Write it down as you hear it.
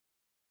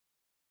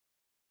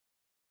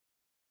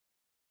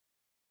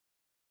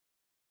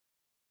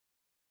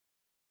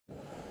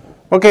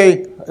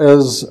Okay,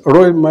 as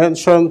Roy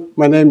mentioned,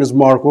 my name is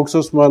Mark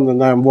Uxusman,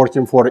 and I'm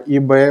working for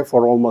eBay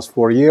for almost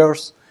 4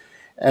 years.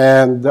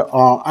 And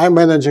I'm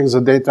managing the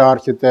data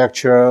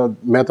architecture,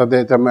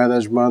 metadata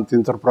management,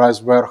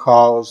 enterprise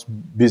warehouse,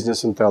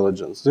 business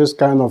intelligence. This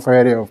kind of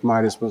area of my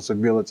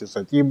responsibilities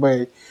at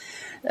eBay.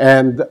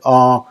 And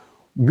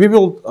we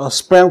will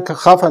spend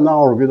half an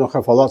hour, we don't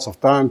have a lot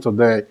of time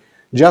today,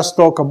 just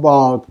talk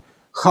about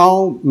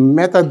how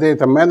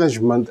metadata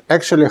management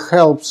actually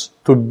helps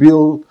to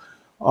build,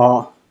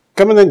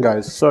 come in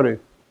guys, sorry,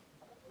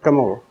 come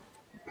over.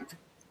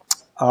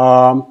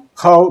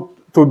 How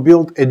to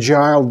build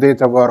agile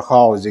data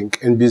warehousing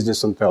and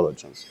business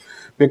intelligence.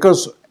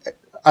 Because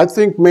I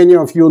think many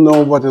of you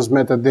know what is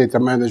metadata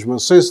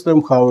management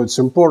system, how it's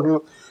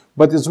important,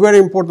 but it's very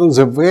important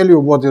the value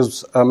what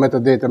is a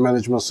metadata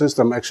management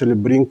system actually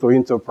bring to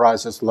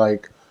enterprises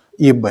like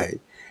eBay.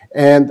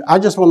 And I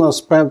just want to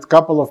spend a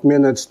couple of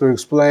minutes to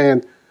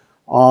explain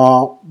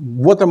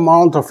what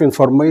amount of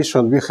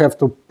information we have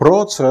to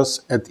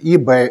process at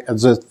eBay at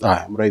this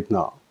time, right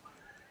now.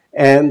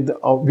 And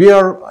we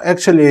are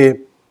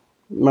actually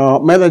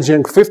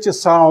managing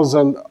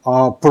 50,000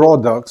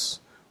 products.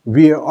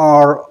 We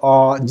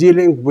are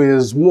dealing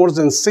with more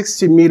than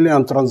 60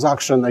 million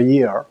transactions a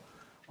year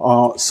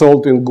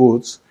sold in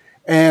goods.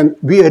 And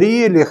we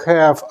really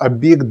have a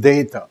big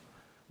data.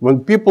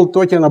 When people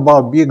talking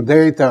about big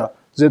data,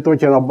 they're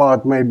talking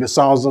about maybe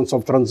thousands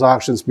of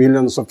transactions,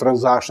 millions of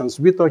transactions.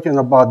 We're talking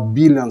about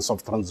billions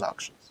of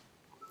transactions.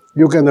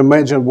 You can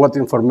imagine what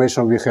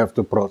information we have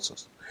to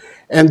process.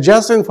 And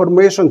just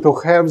information to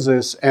have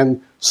this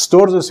and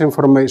store this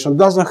information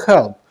doesn't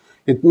help.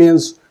 It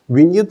means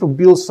we need to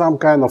build some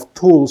kind of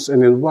tools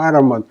and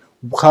environment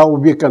how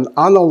we can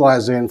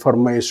analyze the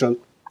information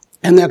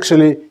and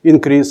actually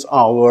increase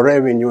our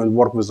revenue and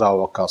work with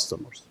our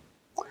customers.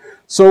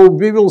 So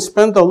we will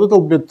spend a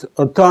little bit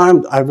of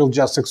time. I will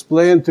just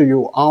explain to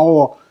you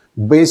our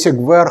basic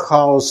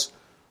warehouse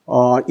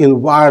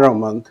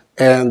environment.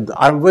 And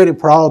I'm very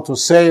proud to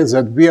say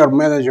that we are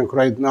managing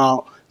right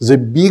now the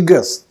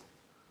biggest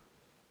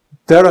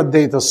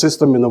Teradata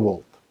system in the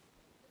world.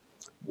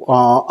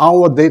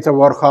 Our data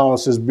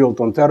warehouse is built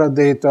on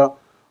Teradata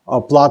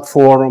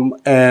platform,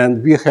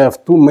 and we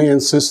have two main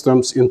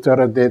systems in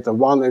Teradata.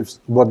 One is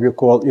what we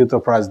call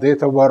enterprise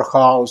data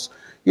warehouse.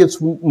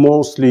 It's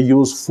mostly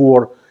used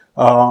for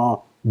BI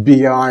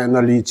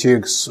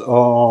analytics,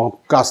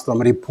 custom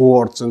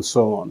reports, and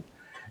so on.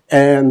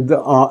 And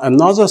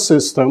another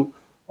system,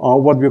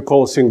 what we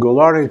call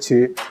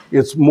Singularity,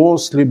 it's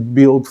mostly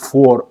built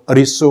for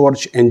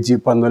research and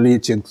deep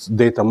analytics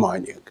data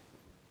mining.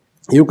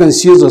 You can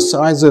see the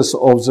sizes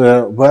of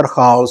the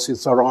warehouse.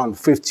 It's around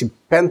 50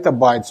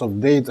 petabytes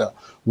of data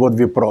what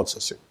we're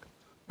processing.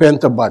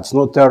 Petabytes,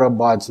 not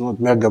terabytes, not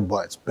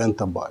megabytes,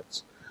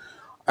 petabytes.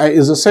 At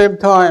the same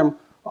time,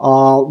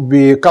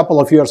 a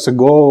couple of years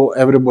ago,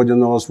 everybody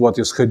knows what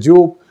is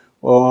Hadoop.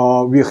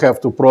 We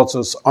have to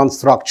process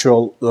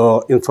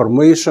unstructured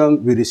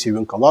information. We're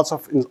receiving lots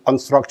of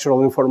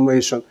unstructured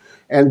information.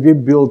 And we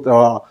built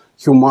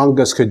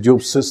humongous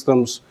Hadoop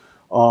systems.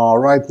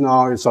 Right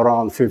now, it's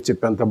around 50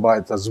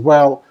 petabytes as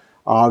well.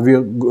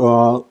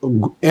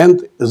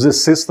 And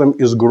this system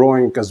is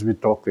growing as we're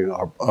talking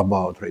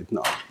about right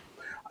now.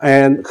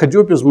 And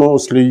Hadoop is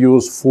mostly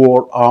used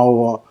for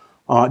our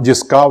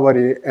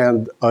discovery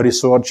and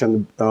research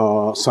and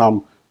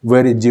some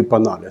very deep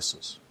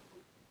analysis.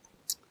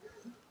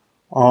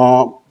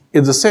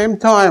 At the same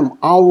time,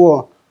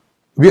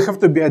 we have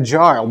to be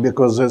agile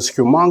because it's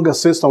humongous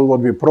system what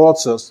we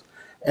process,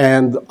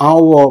 and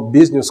our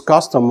business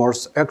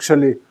customers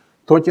actually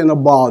talking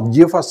about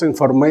give us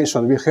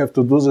information. We have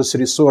to do this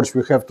research.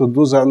 We have to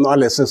do the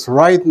analysis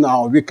right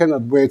now. We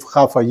cannot wait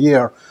half a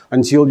year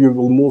until you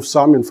will move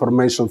some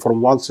information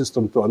from one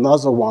system to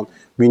another one.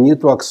 We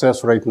need to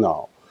access right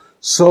now.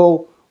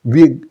 So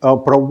we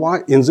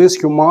provide, in these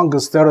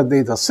humongous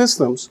Teradata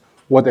systems,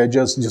 what I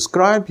just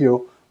described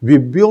you, we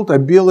built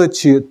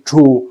ability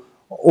to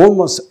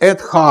almost ad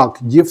hoc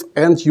give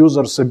end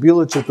users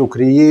ability to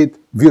create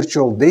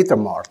virtual data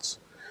marts.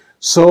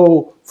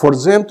 So for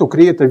them to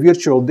create a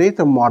virtual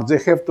data mart, they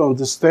have to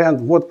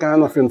understand what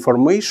kind of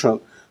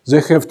information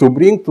they have to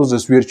bring to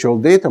this virtual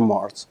data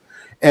marts,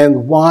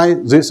 and why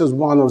this is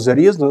one of the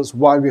reasons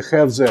why we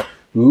have the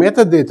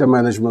metadata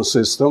management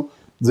system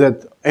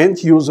that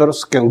end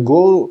users can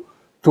go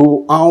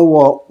to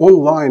our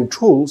online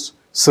tools,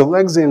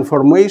 select the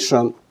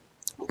information,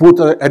 put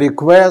a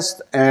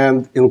request,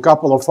 and in a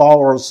couple of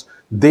hours,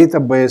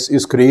 database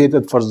is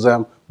created for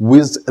them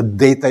with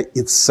data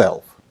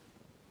itself.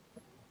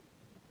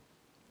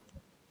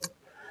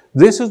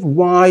 This is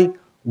why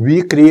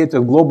we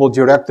created global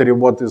directory,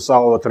 what is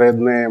our trade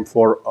name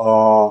for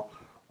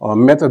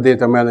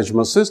metadata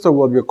management system,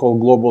 what we call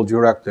global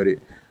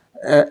directory.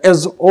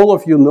 As all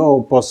of you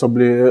know,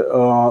 possibly,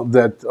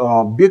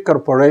 that big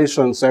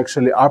corporations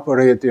actually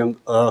operate in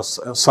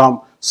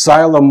some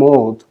silo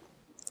mode,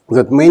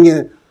 that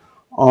many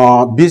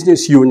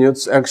business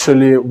units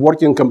actually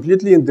working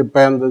completely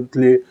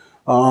independently.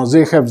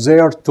 They have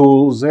their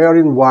tools, their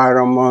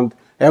environment,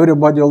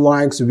 Everybody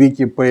likes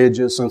wiki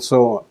pages and so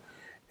on.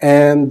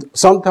 And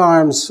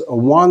sometimes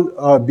one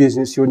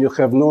business unit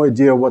have no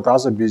idea what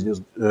other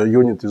business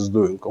unit is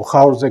doing or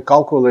how they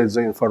calculate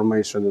the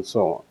information and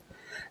so on.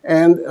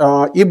 And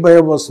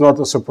eBay was not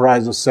a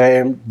surprise,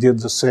 did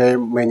the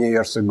same many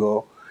years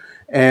ago.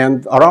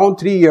 And around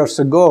 3 years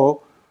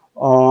ago,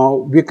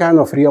 we kind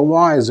of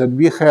realized that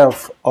we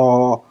have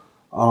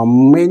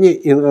many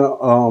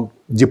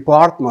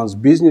departments,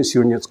 business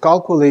units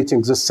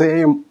calculating the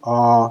same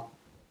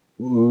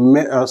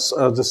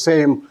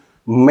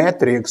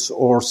metrics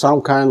or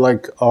some kind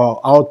like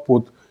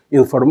output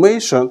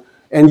information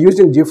and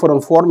using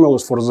different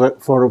formulas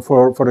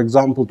for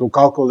example, to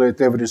calculate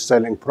average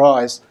selling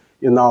price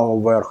in our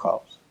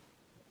warehouse.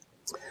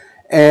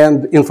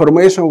 And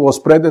information was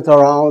spread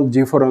around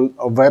different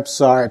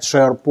websites,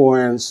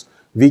 SharePoints,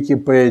 wiki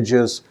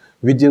pages.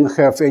 We didn't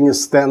have any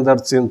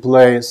standards in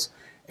place.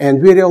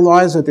 And we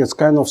realized that it's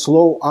kind of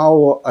slow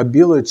our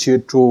ability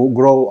to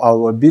grow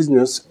our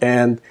business,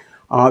 and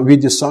we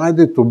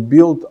decided to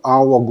build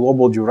our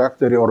global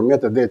directory or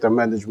metadata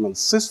management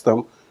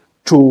system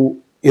to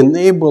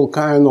enable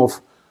kind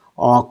of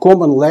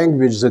common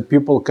language that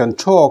people can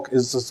talk.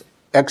 Is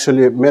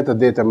actually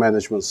metadata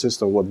management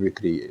system what we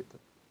created.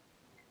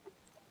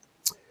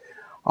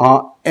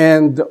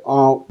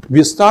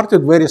 We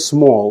started very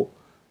small,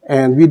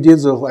 and we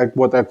did like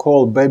what I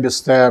call baby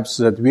steps,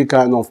 that we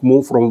kind of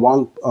move from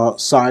one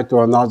side to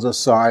another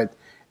side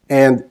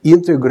and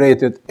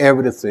integrated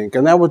everything.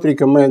 And I would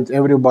recommend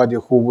everybody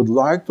who would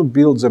like to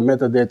build the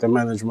metadata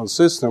management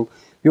system,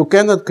 you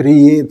cannot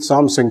create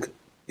something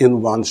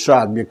in one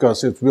shot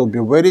because it will be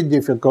very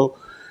difficult.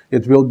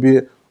 It will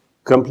be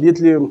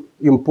completely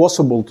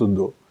impossible to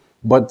do.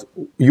 But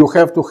you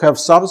have to have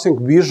something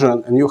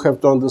vision, and you have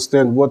to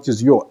understand what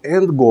is your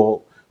end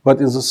goal.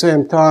 But at the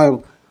same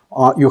time,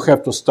 you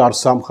have to start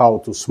somehow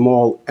to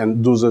small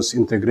and do this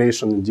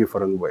integration in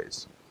different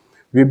ways.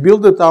 We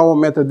built our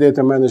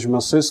metadata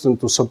management system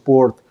to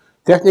support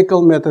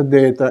technical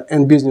metadata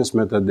and business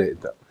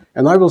metadata.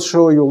 And I will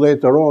show you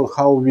later on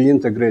how we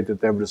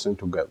integrated everything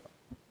together.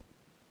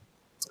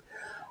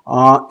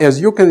 As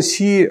you can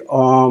see,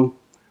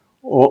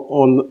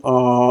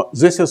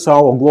 this is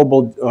our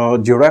global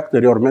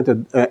directory or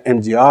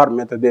MDR,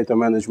 metadata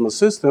management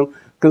system,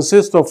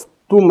 consists of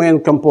two main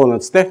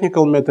components,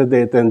 technical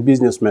metadata and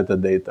business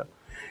metadata.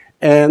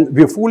 And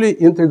we fully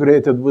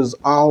integrated with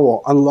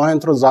our online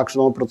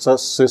transactional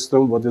process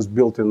system, what is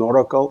built in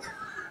Oracle.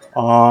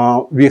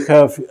 We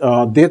have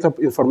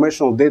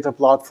informational data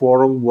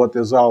platform, what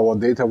is our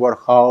data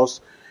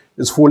warehouse,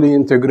 is fully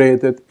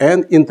integrated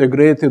and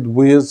integrated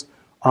with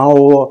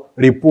our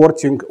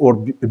reporting or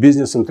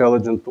business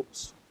intelligence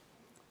tools.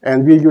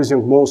 And we're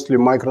using mostly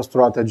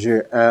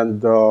MicroStrategy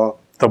and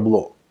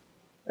Tableau.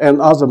 And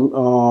other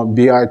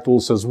BI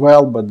tools as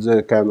well, but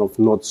they're kind of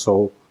not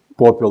so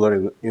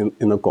popular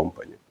in a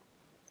company.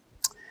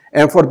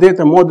 And for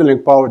data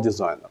modeling, Power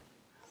Designer.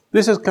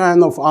 This is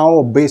kind of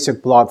our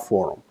basic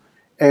platform.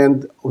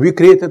 And we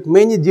created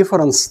many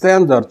different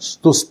standards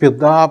to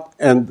speed up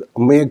and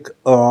make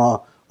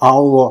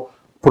our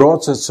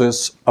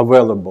processes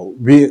available.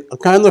 We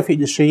kind of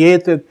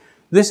initiated,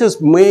 this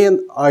is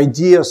main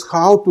ideas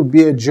how to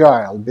be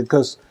agile,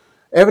 because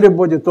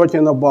everybody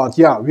talking about,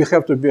 yeah, we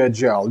have to be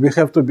agile, we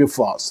have to be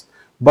fast.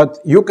 But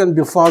you can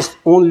be fast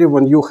only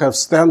when you have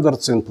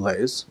standards in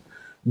place,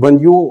 when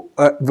you,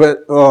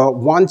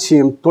 one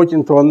team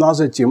talking to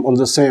another team on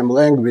the same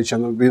language,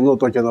 and we're not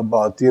talking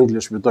about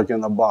English, we're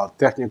talking about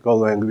technical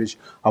language,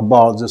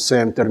 about the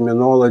same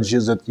terminology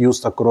that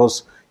used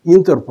across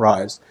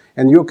enterprise.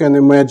 And you can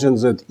imagine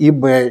that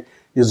eBay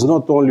is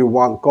not only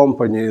one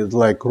company,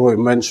 like Roy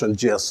mentioned,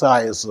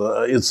 GSI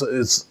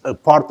it's a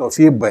part of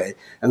eBay,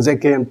 and they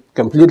came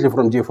completely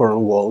from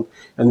different world,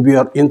 and we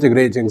are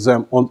integrating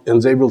them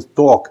and they will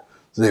talk.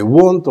 They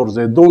want or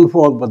they don't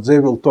want, but they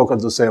will talk at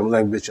the same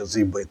language as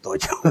eBay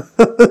talking.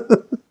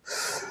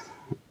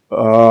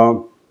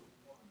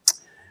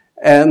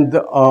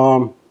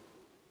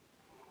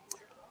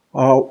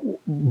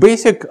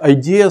 Basic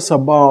ideas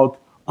about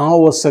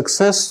our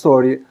success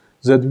story,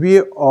 that we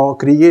are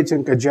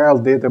creating agile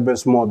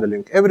database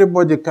modeling.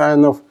 Everybody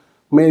kind of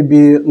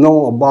maybe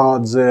know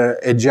about the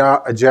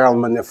Agile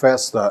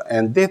Manifesto,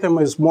 and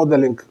database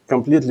modeling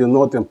completely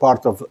not in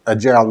part of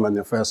Agile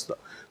Manifesto.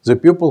 The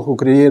people who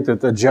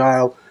created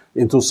Agile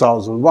in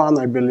 2001,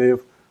 I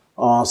believe,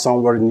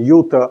 somewhere in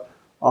Utah,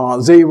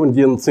 they even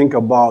didn't think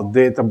about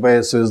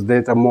databases,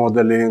 data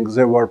modeling.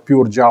 They were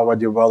pure Java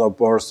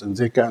developers, and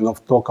they kind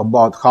of talk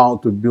about how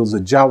to build the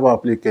Java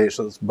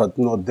applications, but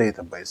not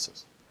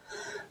databases.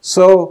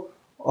 So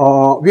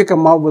we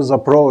come up with an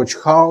approach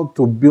how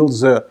to build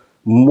the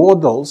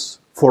models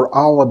for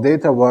our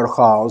data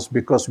warehouse,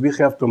 because we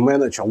have to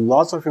manage a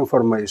lot of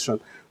information.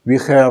 We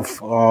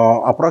have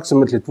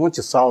approximately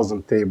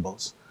 20,000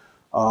 tables,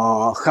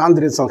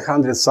 hundreds and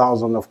hundreds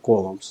thousands of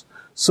columns.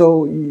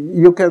 So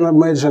you can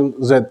imagine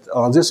that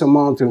this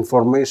amount of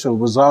information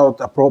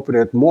without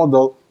appropriate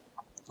model,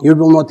 you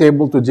will not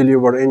able to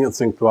deliver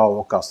anything to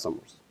our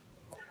customers.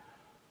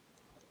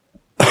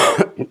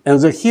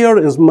 And here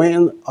is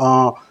main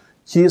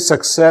key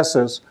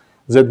successes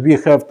that we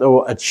have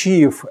to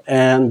achieve,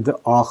 and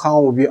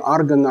how we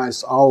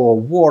organize our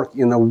work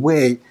in a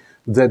way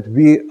that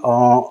we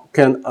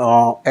can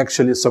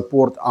actually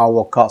support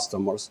our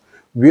customers.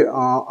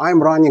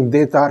 I'm running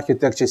data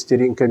architecture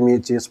steering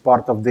committee as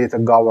part of data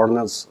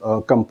governance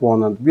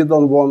component.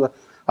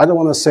 I don't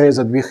want to say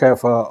that we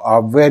have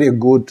a very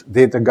good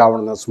data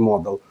governance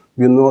model.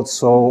 We're not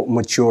so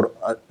mature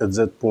at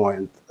that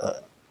point.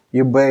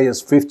 eBay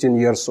is 15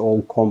 years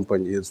old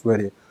company.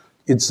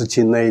 It's a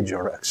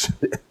teenager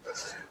actually.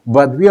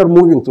 But we are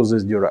moving to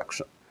this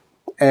direction.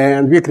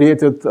 And we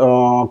created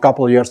a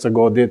couple of years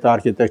ago data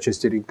architecture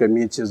steering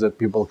committees that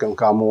people can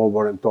come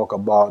over and talk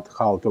about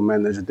how to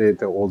manage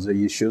data, all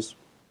the issues.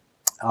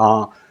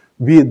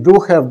 We do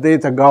have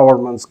data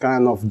governance,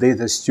 kind of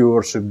data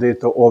stewardship,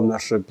 data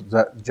ownership,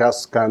 that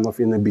just kind of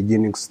in the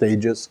beginning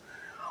stages.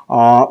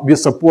 We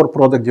support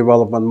product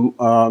development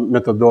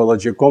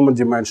methodology, common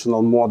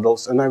dimensional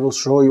models, and I will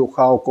show you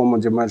how common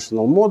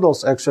dimensional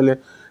models actually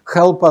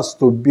help us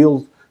to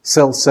build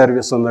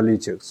self-service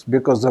analytics,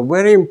 because a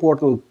very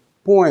important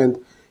point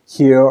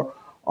here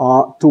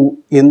to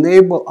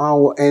enable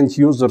our end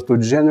user to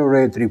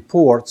generate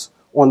reports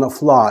on the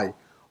fly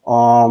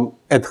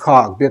ad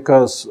hoc,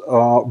 because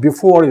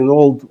before in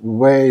old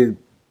way,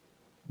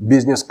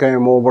 business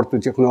came over to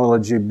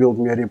technology, build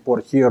me a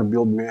report here,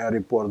 build me a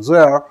report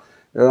there.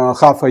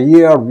 Half a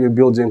year, we're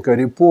building a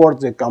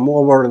report, they come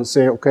over and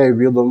say, okay,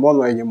 we don't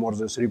want anymore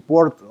this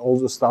report, all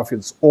the stuff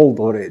is old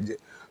already.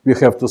 We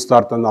have to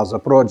start another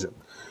project.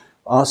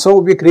 So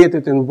we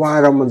created an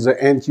environment the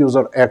end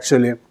user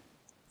actually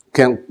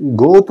can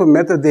go to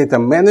metadata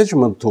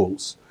management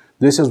tools.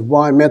 This is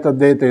why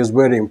metadata is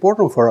very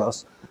important for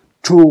us,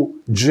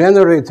 to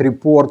generate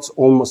reports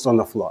almost on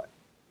the fly.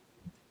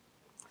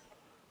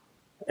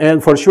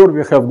 And for sure,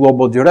 we have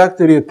global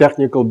directory,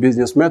 technical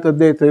business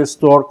metadata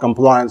store,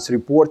 compliance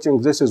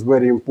reporting. This is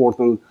very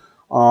important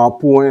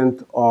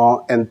point,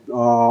 and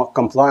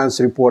compliance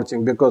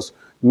reporting, because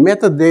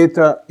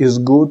metadata is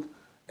good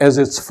as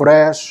it's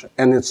fresh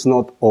and it's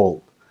not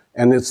old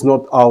and it's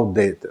not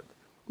outdated.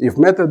 If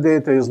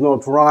metadata is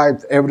not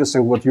right,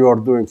 everything what you are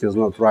doing is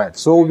not right.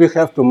 So we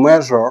have to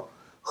measure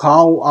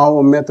how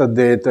our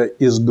metadata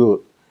is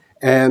good.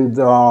 And,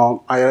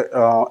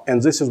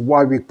 and this is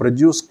why we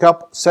produce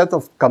set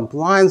of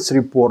compliance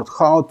report,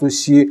 how to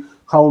see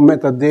how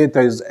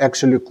metadata is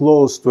actually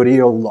close to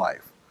real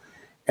life.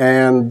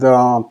 And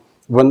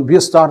when we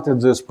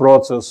started this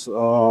process,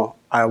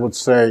 I would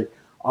say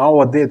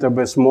our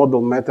database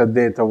model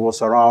metadata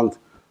was around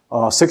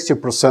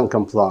 60%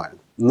 compliant.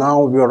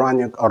 Now we're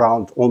running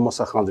around almost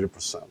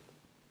 100%,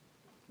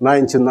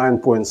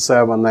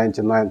 99.7,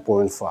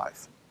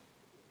 99.5.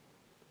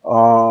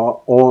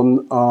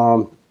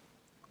 On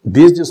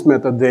business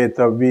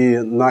metadata, we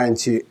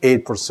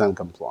 98%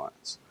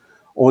 compliance.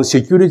 On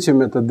security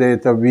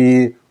metadata,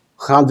 we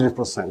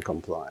 100%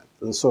 compliant,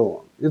 and so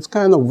on. It's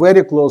kind of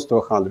very close to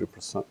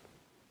 100%.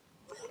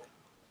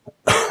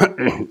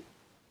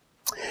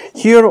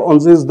 Here on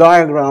this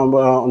diagram,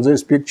 on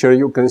this picture,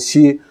 you can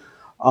see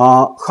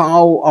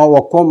how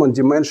our common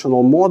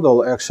dimensional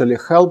model actually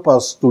help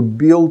us to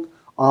build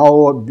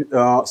our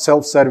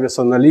self-service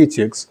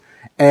analytics,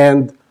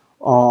 and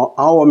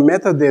our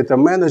metadata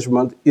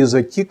management is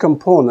a key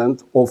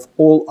component of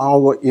all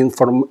our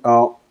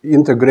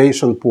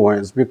integration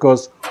points,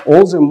 because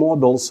all the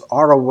models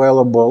are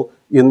available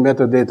in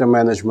metadata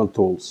management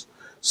tools.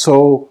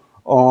 So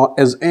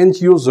as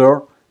end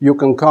user, you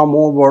can come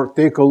over,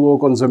 take a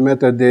look on the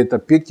metadata,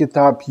 pick it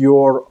up,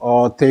 your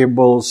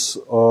tables,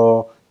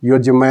 your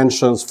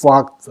dimensions,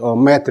 fact,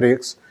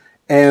 metrics,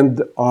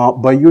 and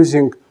by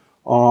using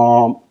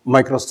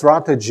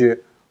MicroStrategy,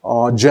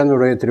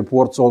 generate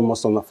reports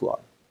almost on the fly.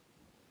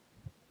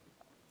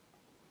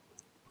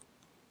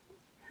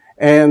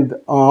 And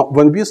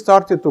when we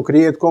started to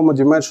create common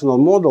dimensional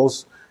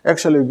models,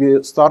 actually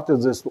we started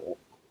this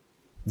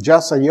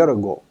just a year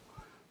ago.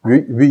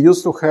 We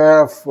used to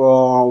have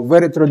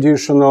very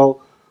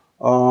traditional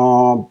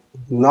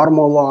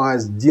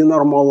normalized,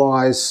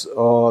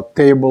 denormalized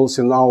tables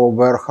in our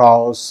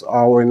warehouse,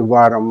 our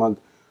environment.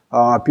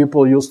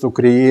 People used to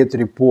create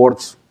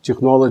reports,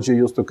 technology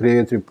used to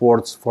create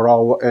reports for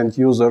our end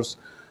users,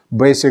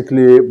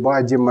 basically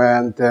by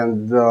demand,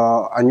 and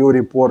a new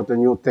report, a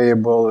new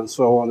table, and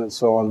so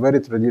on,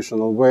 very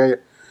traditional way.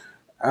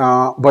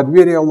 But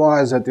we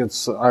realized that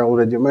it's, I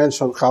already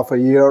mentioned, half a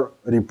year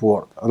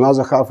report,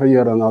 another half a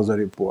year, another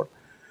report.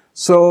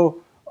 So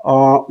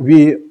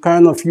we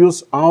kind of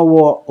use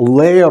our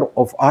layer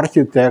of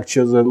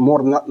architecture in a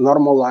more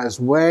normalized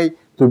way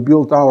to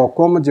build our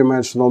common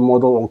dimensional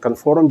model on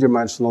conform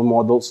dimensional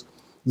models,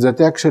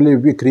 that actually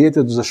we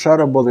created the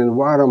shareable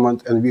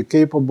environment, and we're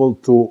capable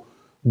to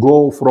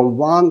go from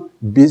one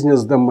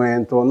business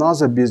domain to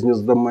another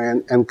business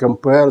domain and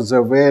compare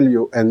the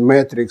value and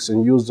metrics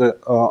and use the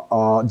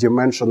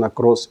dimension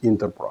across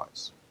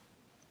enterprise.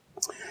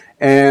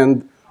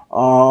 And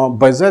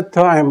by that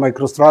time,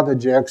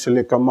 MicroStrategy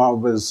actually come up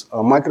with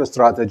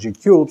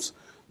MicroStrategy cubes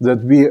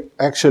that we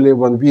actually,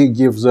 when we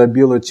give the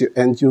ability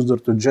end user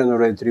to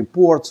generate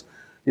reports,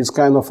 it's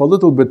kind of a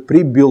little bit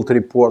pre-built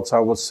reports, I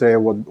would say,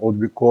 what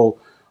we call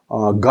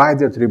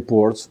guided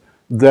reports,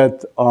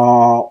 that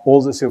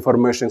all this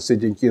information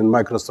sitting in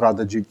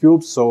MicroStrategy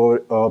cubes, so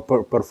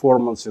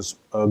performance is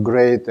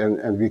great,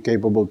 and we're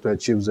capable to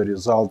achieve the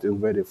result in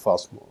very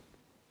fast mode.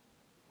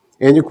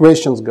 Any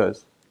questions,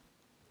 guys?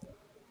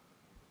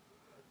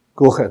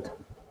 Go ahead.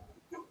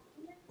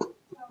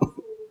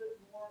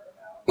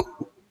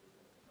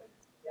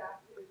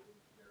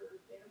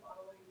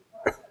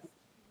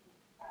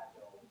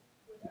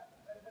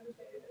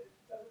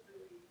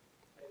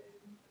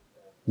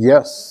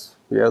 Yes,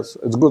 yes,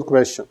 it's a good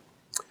question.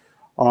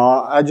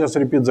 I just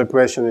repeat the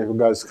question, you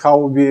guys. How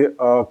we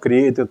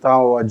created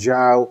our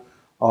agile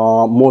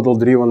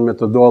model-driven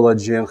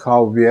methodology, and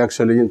how we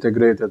actually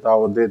integrated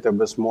our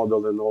database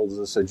model in all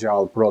this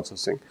agile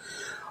processing.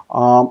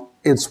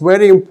 It's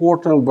very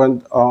important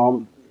when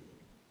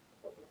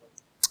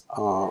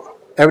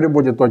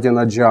everybody talking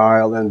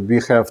agile, and we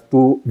have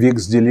 2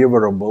 weeks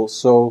deliverables,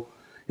 so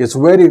it's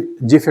very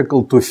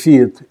difficult to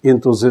fit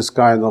into this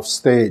kind of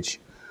stage.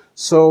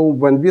 So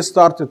when we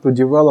started to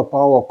develop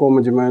our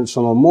common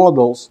dimensional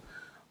models,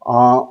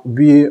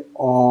 we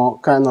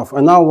kind of,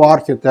 and our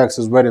architects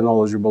is very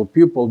knowledgeable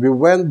people, we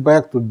went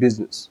back to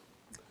business.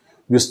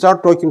 We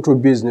start talking to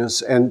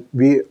business, and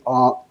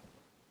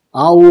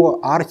our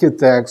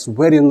architects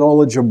very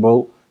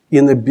knowledgeable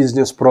in the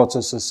business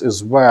processes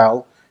as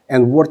well,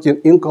 and working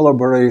in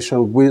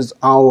collaboration with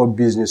our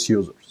business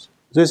users.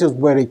 This is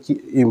very key,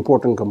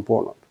 important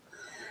component.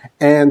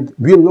 And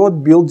we're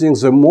not building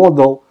the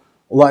model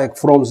like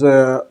from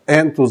the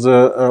end to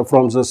the,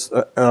 from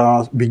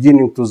the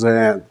beginning to the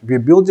end. We're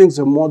building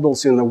the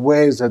models in a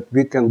way that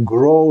we can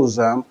grow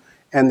them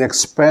and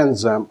expand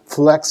them,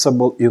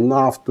 flexible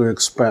enough to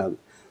expand.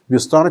 We're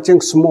starting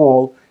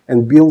small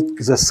and build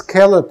the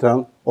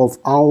skeleton of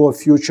our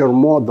future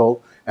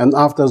model, and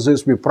after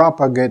this we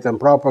propagate and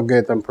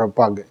propagate and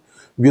propagate.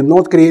 We're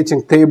not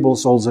creating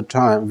tables all the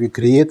time. We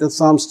created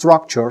some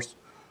structures,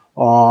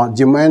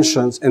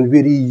 dimensions, and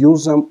we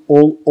reuse them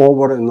all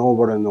over and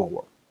over and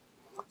over.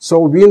 So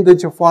we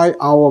identify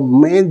our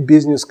main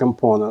business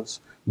components,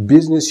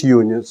 business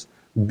units,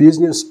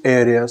 business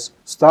areas,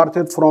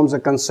 started from the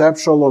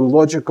conceptual and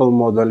logical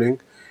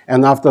modeling,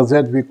 and after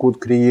that we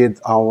could create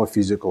our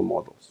physical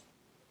models.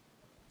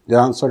 Did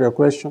I answer your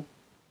question?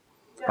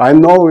 Yeah. I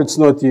know it's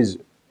not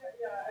easy.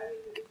 Yeah, I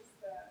mean, it's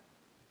just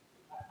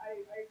I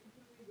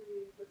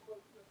completely agree with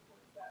what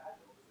that I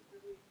think is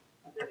really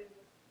fitting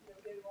with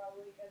data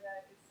modeling, and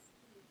that it's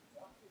key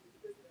to opportunity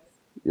to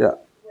business. Yeah.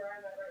 Where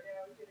I'm at right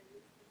now is getting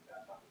used to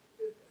that talking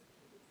to business.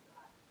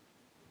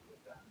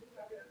 It's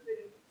not going to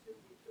fit into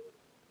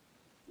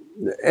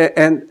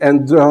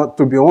And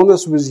to be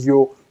honest with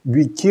you,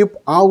 we keep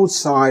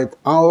outside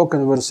our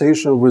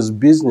conversation with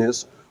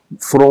business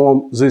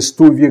from these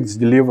 2 weeks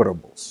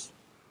deliverables.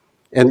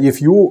 And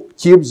if you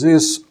keep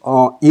this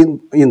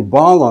in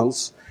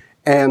balance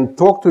and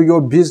talk to your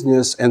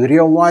business and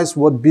realize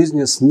what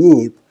business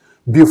need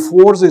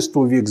before these 2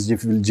 weeks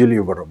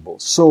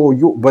deliverables, so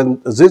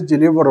when this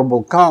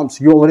deliverable comes,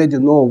 you already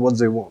know what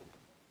they want.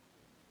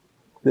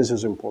 This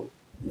is important.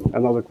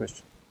 Another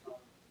question.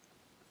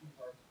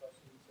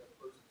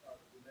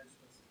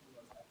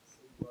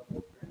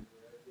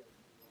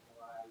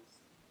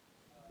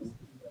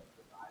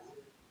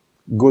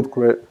 Good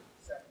question.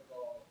 Second of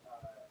all,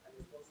 I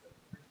guess what's the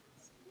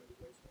frequency with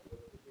which we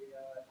look at the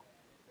data, and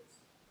if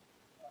it's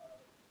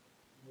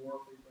more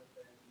frequent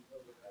than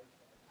overnight,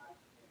 and how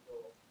you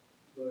handle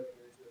loading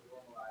it into a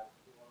normalized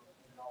form,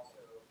 and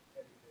also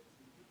getting it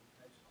to be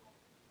dimensional.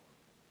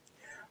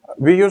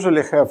 We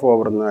usually have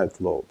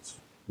overnight loads.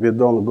 We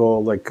don't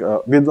go like,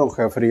 we don't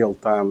have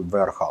real-time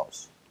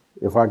warehouse.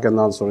 If I can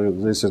answer it,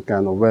 this is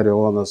kind of very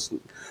honest.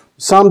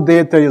 Some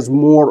data is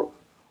more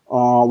we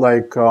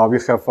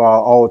have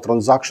our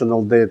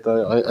transactional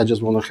data. I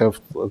just want to have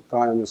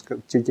time is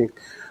ticking.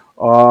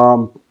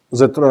 Our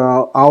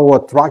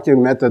tracking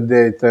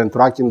metadata and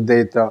tracking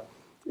data,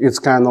 it's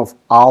kind of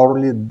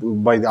hourly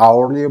by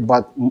hourly,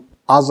 but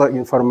other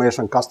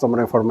information,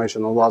 customer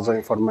information, or other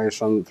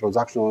information,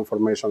 transactional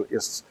information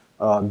is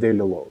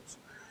daily loads.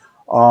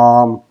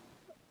 How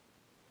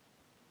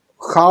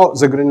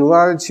the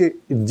granularity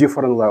at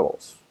different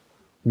levels.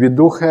 We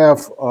do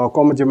have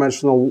common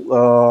dimensional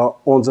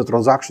on the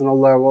transactional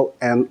level,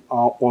 and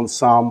on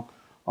some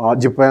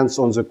depends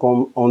on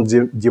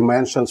the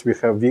dimensions. We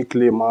have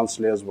weekly,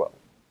 monthly as well.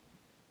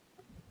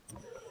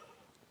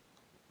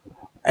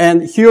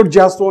 And here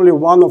just only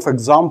one of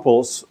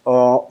examples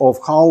of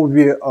how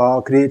we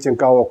are creating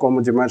our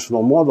common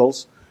dimensional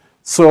models.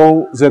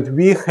 So that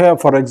we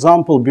have, for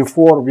example,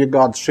 before we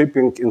got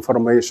shipping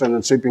information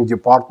and shipping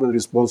department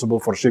responsible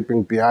for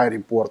shipping PI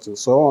reports and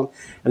so on.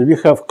 And we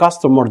have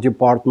customer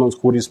departments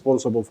who are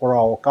responsible for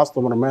our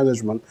customer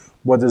management,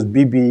 what is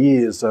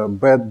BBE, is a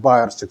bad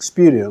buyer's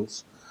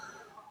experience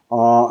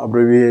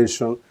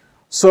abbreviation.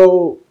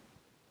 So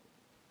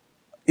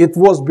it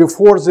was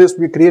before this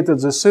we created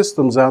the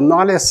system, the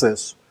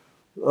analysis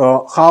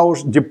how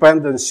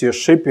dependency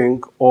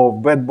shipping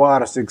of bad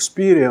buyer's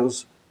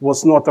experience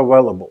was not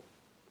available.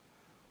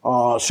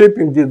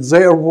 Shipping did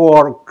their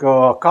work,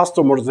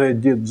 customers they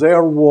did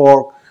their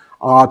work,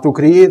 to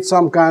create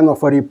some kind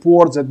of a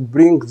report that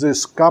brings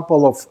this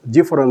couple of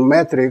different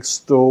metrics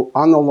to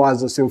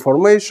analyze this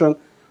information.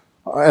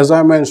 As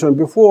I mentioned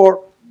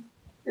before,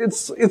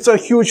 it's a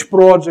huge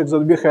project that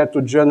we had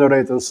to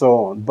generate and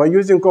so on. By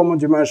using common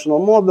dimensional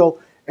model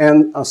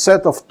and a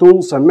set of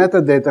tools and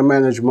metadata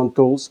management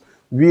tools,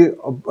 we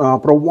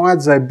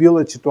provide the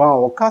ability to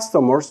our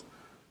customers,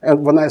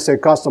 and when I say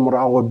customer,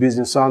 our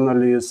business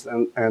analysts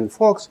and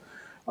folks,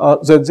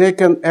 that they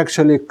can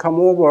actually come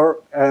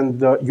over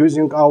and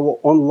using our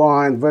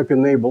online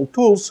web-enabled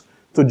tools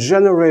to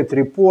generate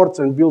reports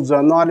and build the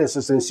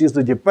analysis and see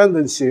the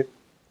dependency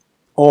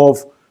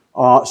of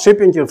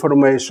shipping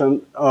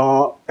information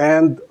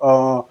and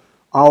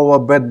our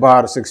bad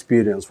buyers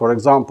experience. For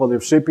example,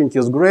 if shipping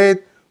is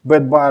great,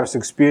 bad buyers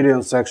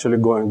experience actually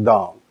going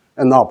down,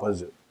 and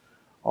opposite.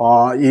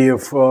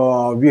 If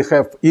we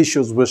have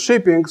issues with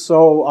shipping,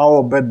 so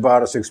our bad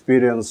buyers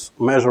experience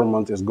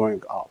measurement is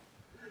going up.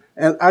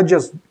 And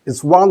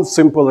it's one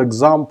simple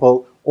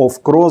example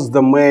of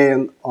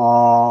cross-domain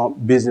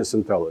business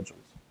intelligence.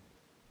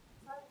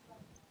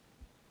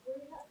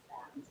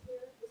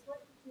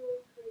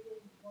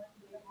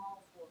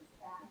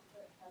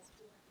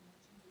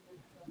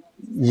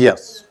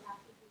 Yes.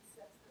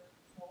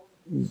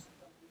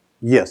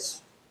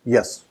 Yes,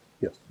 yes,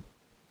 yes.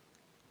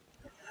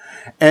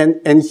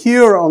 And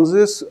here on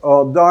this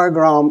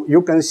diagram,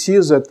 you can see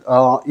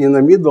that in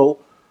the middle,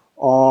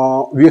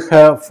 we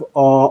have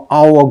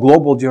our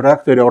global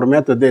directory or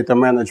metadata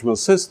management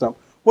system,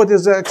 what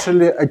is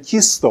actually a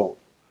keystone.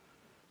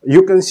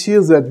 You can see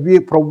that we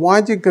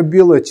providing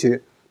ability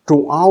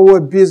to our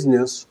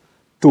business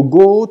to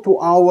go to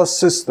our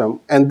system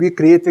and be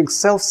creating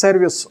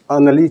self-service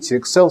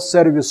analytics,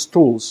 self-service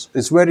tools.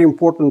 It's very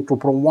important to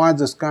provide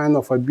this kind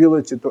of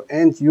ability to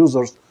end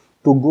users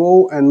to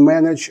go and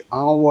manage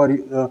our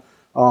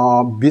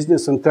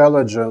business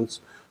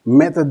intelligence,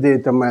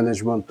 metadata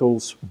management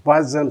tools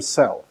by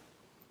themselves.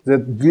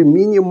 That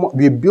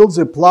we build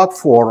the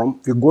platform,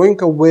 we're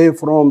going away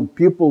from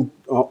people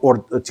or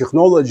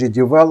technology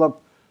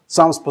develop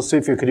some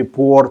specific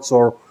reports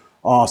or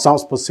some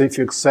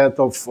specific set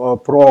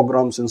of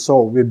programs, and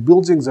so we're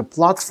building the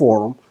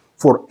platform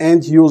for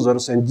end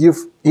users and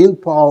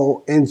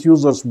empower end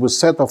users with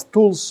set of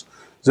tools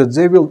that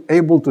they will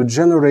able to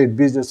generate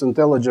business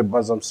intelligence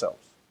by themselves.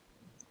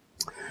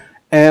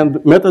 And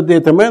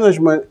metadata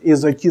management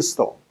is a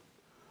keystone.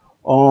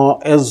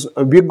 As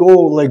we go,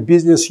 like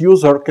business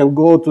user can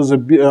go to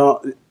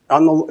the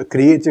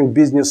creating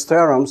business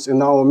terms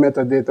in our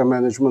metadata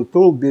management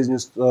tool,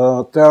 business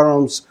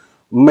terms,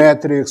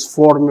 metrics,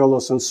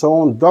 formulas, and so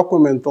on,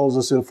 document all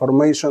this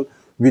information.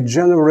 We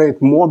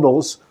generate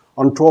models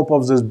on top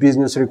of these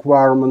business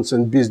requirements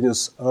and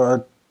business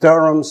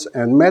terms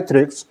and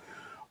metrics.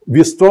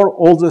 We store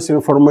all this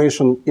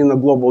information in a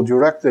global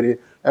directory.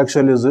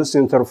 Actually, this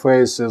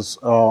interface is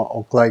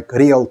like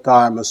real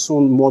time. As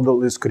soon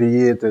model is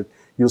created,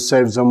 you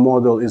save the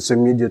model, it's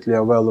immediately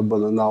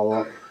available in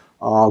our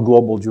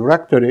global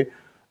directory.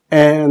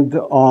 And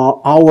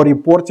our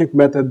reporting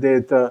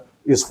metadata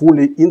is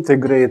fully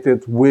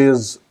integrated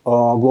with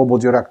global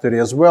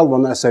directory as well.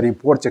 When I say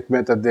reporting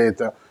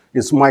metadata,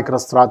 it's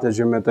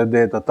MicroStrategy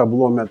metadata,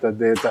 Tableau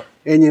metadata,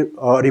 any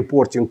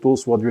reporting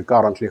tools what we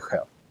currently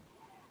have.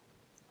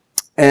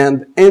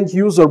 And end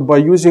user, by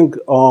using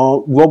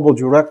global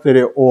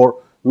directory or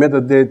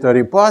metadata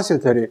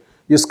repository,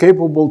 is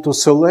capable to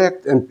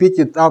select and pick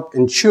it up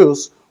and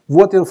choose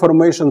what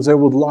information they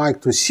would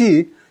like to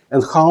see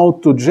and how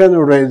to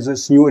generate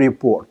this new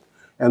report.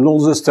 And all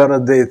this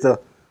Teradata,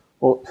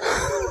 go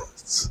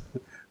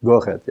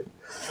ahead.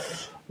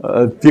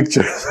 Yeah.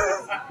 Picture.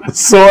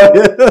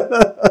 Sorry.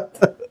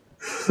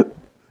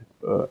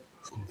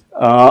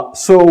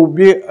 So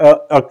we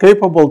are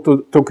capable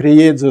to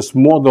create these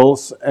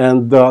models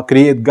and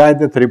create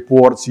guided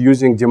reports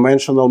using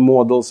dimensional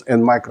models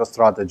and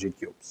MicroStrategy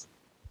cubes.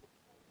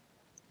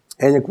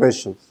 Any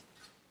questions?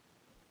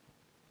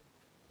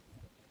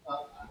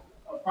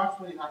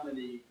 Approximately how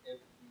many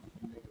entities do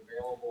you make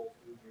available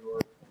to your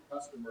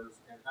customers,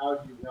 and how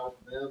do you help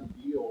them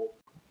deal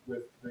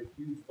with the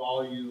huge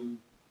volume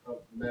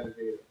of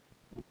metadata?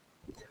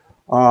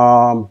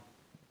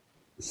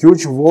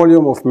 Huge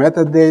volume of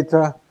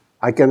metadata.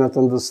 I cannot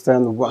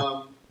understand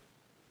what.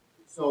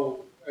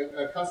 So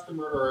a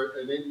customer or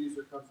an end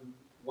user comes and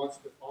wants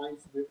to find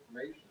some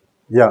information.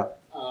 Yeah.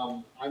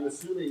 I'm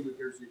assuming that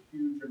there's a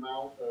huge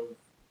amount of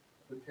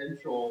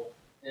potential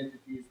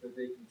entities that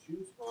they can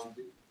choose from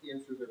to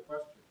answer their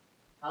question.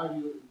 How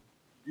do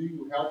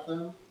you help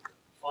them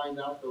find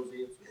out those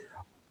answers?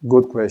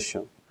 Good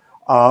question.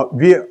 I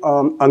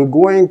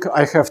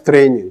have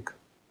training.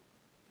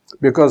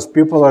 Because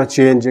people are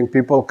changing,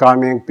 people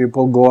coming,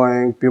 people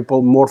going,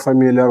 people more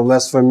familiar,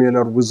 less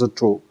familiar with the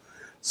tool.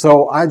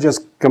 So I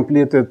just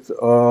completed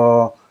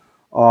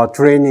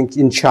training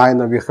in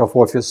China. We have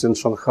office in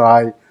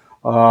Shanghai.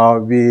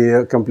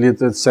 We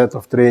completed set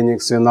of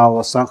trainings in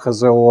our San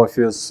Jose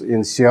office,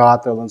 in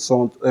Seattle, and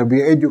so on.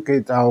 We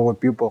educate our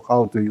people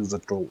how to use the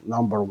tool,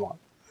 number one.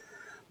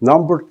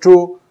 Number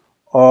two,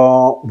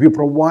 we're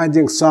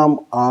providing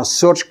some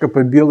search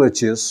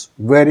capabilities,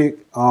 very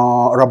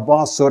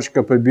robust search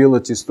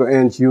capabilities to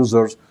end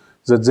users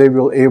that they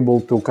will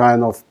able to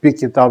kind of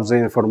pick it up the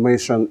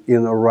information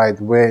in a right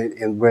way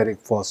in very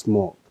fast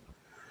mode.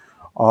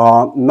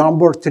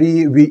 Number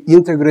three, we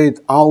integrate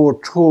our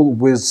tool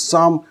with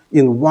some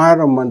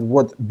environment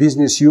what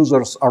business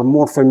users are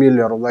more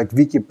familiar, like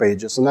wiki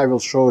pages, and I will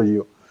show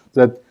you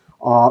that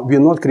we're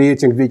not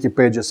creating wiki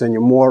pages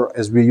anymore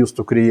as we used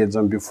to create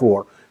them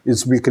before.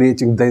 We're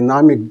creating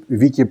dynamic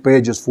wiki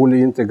pages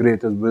fully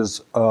integrated with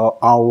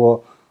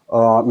our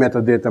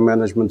metadata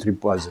management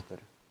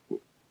repository.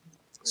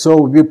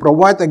 So we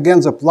provide again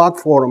the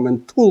platform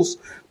and tools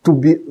to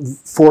be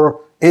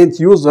for end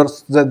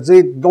users that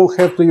they don't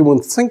have to even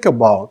think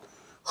about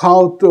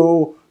how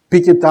to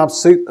pick it up,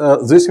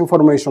 this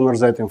information or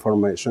that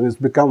information. It's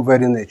become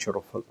very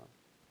natural for them.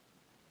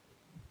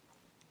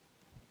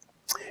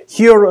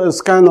 Here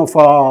is kind of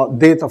a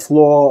data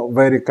flow,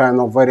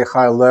 very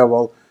high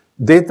level.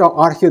 Data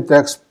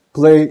architects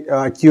play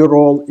a key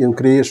role in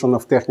creation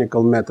of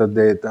technical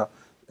metadata.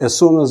 As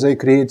soon as they're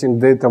creating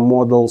data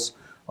models,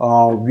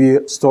 we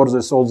store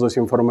all this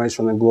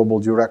information in global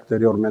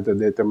directory or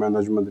metadata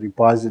management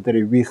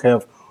repository. We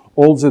have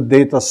all the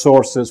data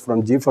sources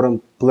from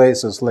different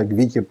places like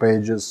wiki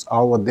pages,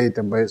 our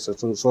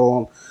databases, and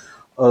so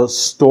on,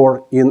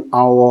 stored in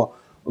our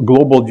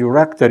global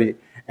directory.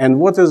 And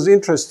what is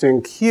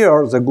interesting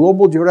here, the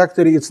global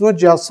directory, it's not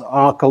just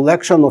a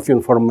collection of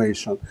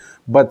information,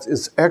 but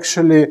it's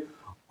actually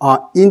an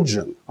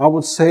engine. I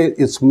would say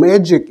its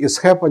magic is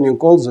happening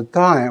all the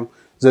time,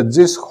 that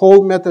this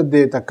whole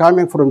metadata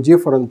coming from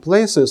different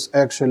places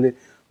actually,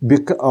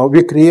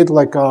 we create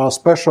like a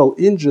special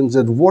engine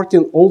that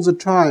working all the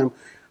time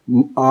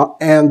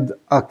and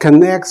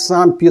connect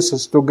some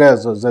pieces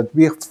together. That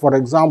we, for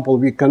example,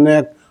 we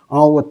connect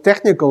our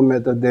technical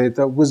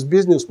metadata with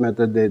business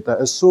metadata.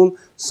 As soon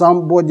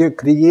somebody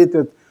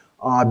created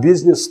a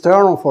business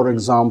term, for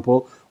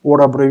example,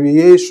 or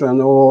abbreviation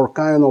or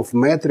kind of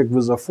metric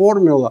with a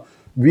formula,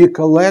 we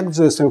collect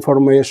this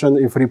information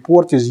if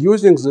report is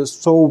using this,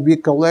 so we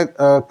connect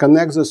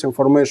this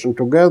information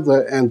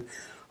together, and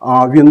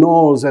we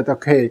know that,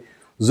 okay,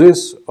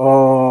 this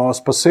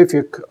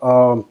specific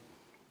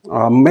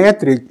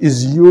metric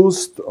is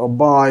used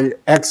by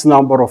X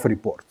number of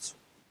reports.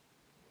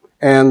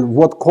 And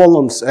what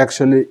columns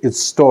actually it's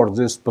stored,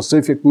 this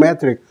specific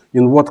metric,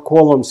 in what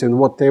columns, in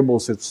what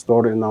tables it's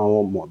stored in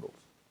our models.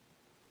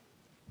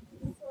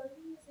 So are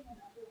you using an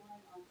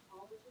underlying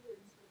ontology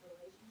or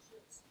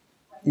relationships?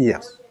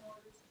 Yes.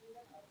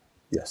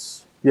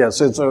 Yes.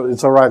 Yes,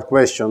 it's a right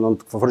question.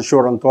 And for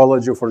sure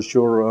ontology, for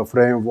sure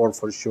framework,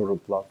 for sure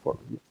platform.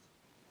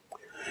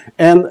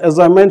 And as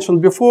I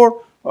mentioned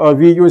before,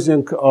 we're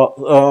using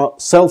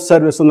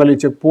self-service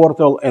analytic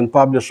portal and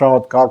publish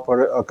out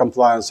corporate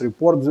compliance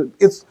report.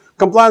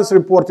 Compliance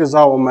report is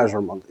our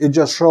measurement. It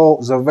just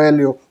shows the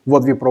value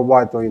what we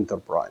provide to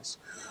enterprise.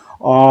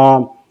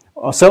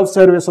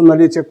 Self-service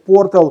analytic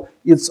portal,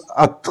 it's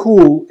a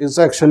tool, it's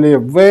actually a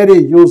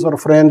very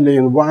user-friendly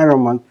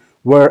environment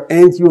where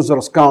end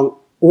users come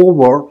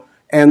over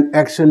and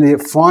actually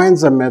find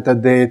the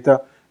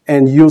metadata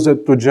and use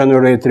it to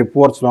generate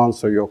reports to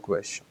answer your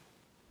question.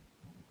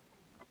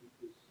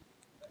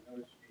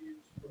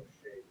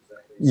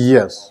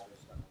 Yes,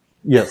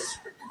 yes,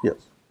 yes.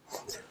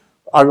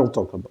 I will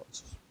talk about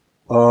this.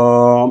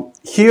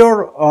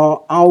 Here,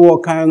 our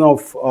kind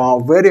of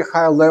very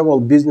high-level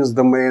business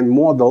domain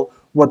model,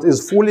 what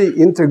is fully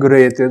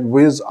integrated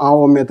with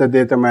our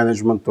metadata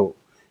management tool.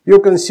 You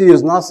can see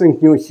is nothing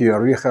new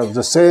here. We have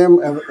the same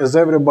as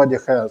everybody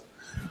has.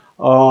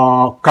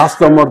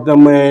 Customer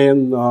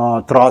domain,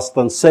 trust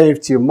and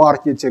safety,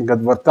 marketing,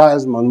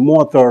 advertisement,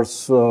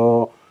 motors,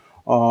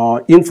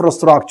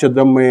 infrastructure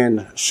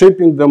domain,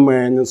 shipping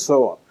domain, and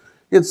so on.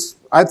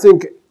 I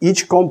think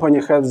each company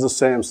has the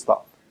same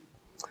stuff.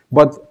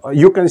 But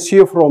you can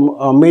see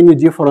from many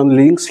different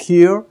links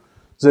here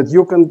that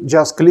you can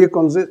just click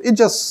on this. It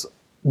just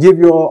gives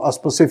you a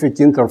specific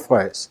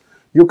interface.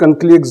 You can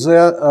click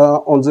there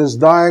on this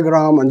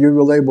diagram and you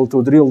will be able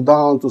to drill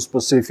down to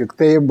specific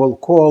table,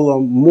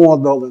 column,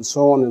 model, and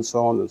so on and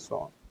so on and so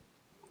on.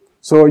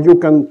 So you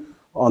can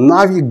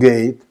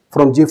navigate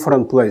from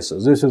different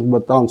places. This is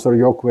what answer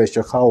your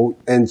question, how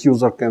end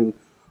user can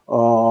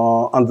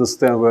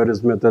understand where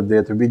is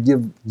metadata. We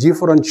give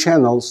different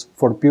channels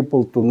for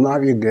people to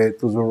navigate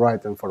to the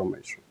right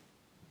information.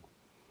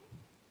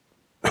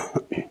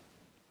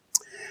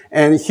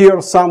 And here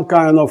are some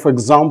kind of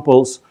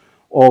examples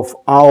of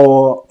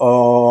our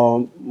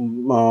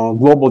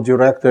global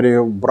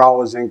directory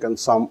browsing and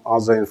some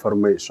other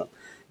information.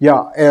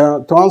 Yeah,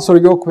 to answer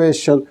your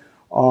question,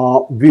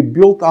 we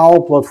built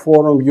our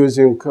platform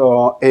using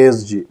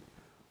ASG,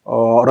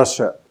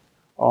 Rachet.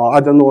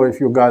 I don't know if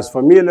you guys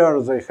familiar.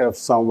 They have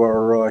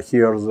somewhere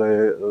here.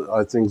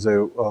 I think they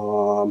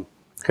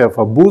have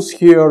a booth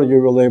here.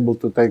 You will able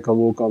to take a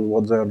look on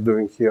what they're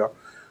doing here.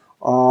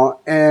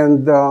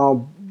 And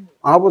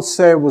I would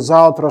say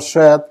without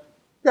Rashad,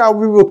 yeah,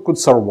 we could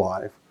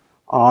survive.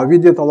 We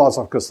did a lot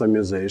of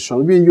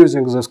customization. We're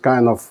using this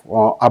kind of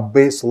a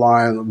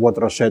baseline what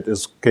Rashad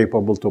is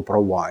capable to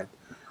provide.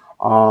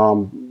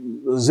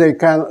 They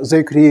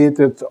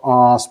created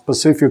a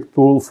specific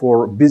tool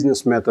for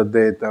business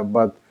metadata,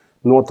 but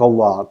not a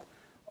lot.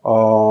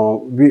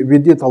 We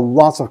did a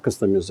lot of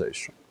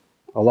customization,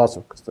 a lot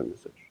of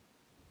customization.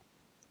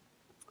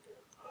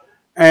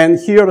 And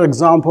here,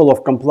 example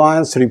of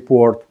compliance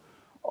report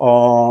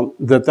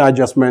that I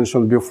just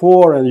mentioned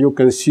before, and you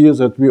can see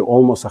that we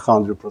almost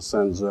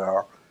 100%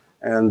 there.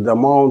 And the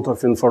amount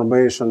of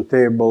information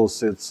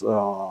tables, it's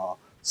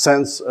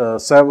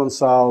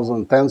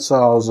 7,000,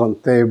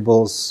 10,000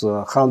 tables,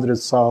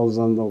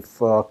 100,000 of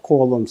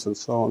columns, and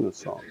so on and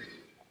so on.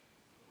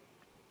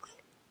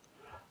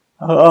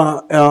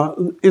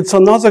 It's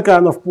another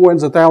kind of point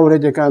that I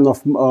already kind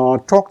of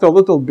talked a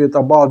little bit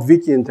about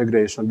wiki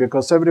integration,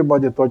 because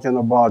everybody talking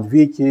about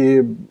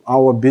wiki,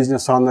 our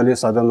business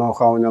analysts, I don't know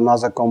how in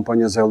another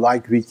companies, they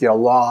like wiki a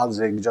lot,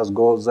 they just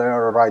go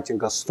there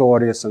writing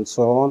stories and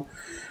so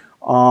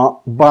on.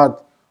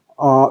 But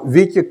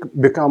wiki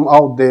become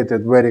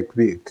outdated very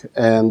quick,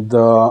 and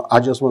I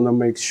just want to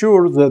make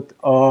sure that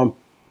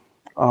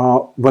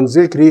when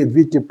they create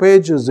wiki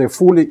pages, they're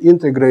fully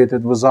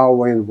integrated with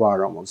our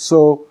environment.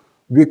 So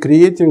we're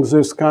creating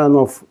this kind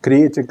of,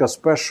 creating a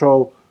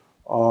special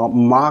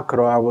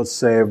macro, I would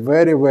say,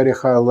 very, very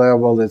high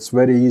level. It's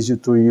very easy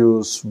to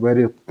use,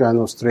 very kind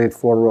of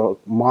straightforward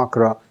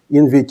macro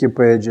in wiki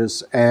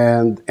pages,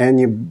 and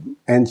any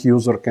end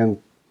user can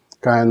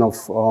kind of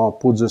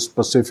put the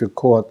specific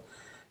code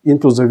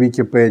into the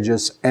wiki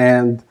pages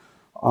and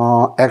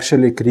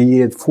actually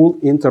create full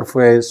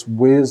interface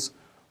with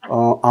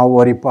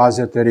our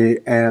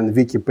repository, and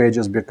wiki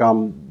pages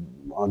become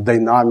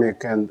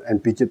dynamic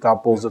and pick it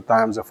up all the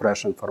time, the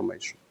fresh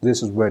information.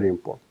 This is very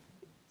important.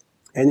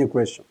 Any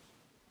questions?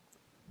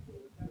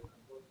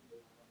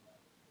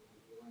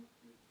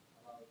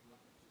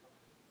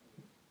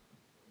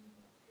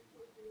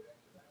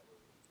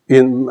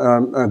 In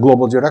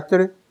global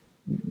directory?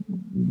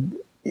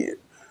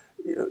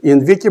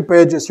 In wiki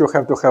pages, you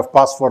have to have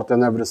password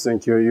and everything.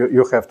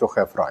 You have to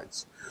have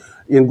rights.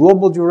 In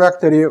global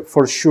directory,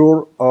 for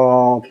sure,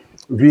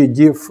 we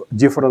give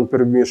different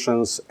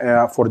permissions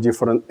for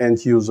different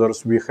end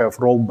users. We have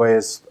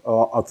role-based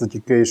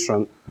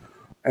authentication,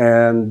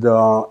 and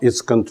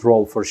it's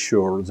control for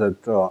sure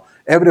that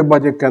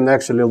everybody can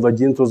actually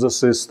log into the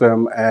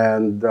system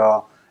and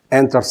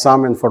enter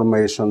some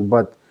information,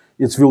 but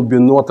it will be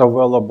not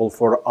available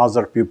for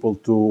other people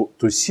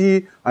to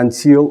see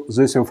until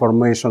this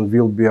information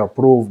will be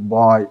approved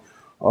by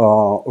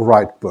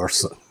right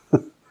person.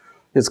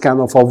 It's kind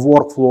of a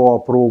workflow,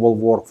 approval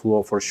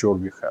workflow for sure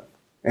we have.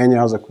 Any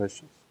other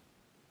questions?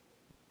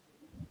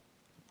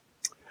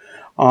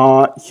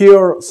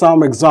 Here,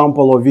 some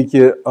example of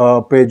wiki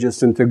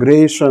pages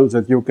integration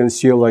that you can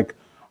see, like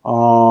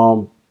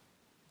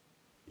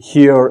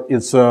here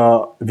it's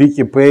a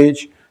wiki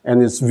page,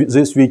 and it's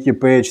this wiki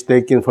page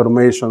take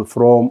information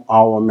from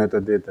our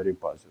metadata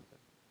repository.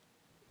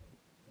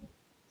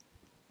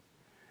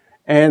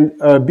 And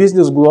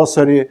business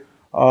glossary,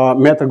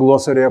 meta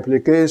glossary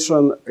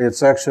application,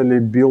 it's actually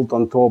built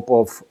on top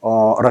of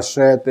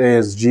Rashad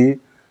ASG.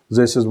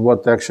 This is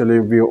what actually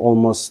we're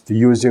almost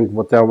using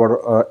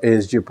whatever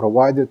ASG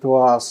provided to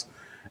us.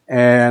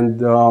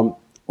 And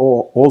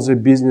all the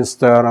business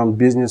term,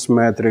 business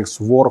metrics,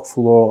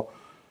 workflow,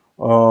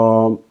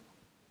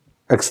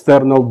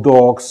 external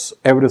docs,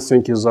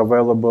 everything is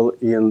available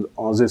in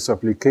this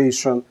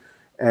application,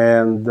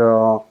 and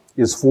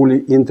is fully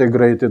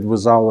integrated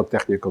with our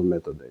technical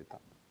metadata.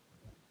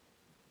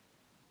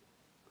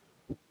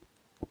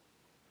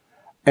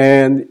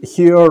 And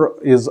here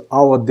is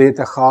our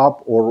data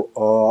hub, or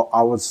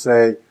I would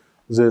say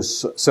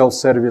this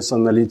self-service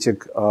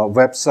analytic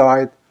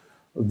website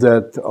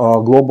that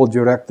Global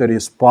Directory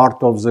is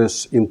part of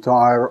this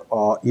entire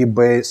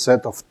eBay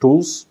set of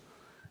tools.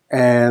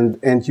 And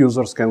end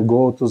users can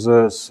go to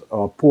this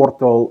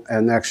portal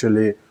and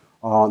actually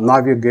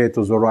navigate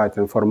to the right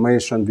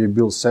information. We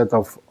build set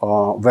of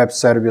web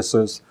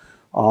services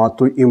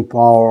to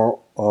empower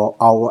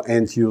our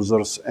end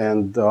users,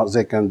 and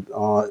they can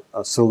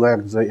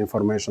select the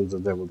information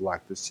that they would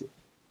like to see.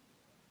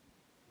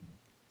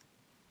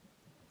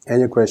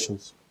 Any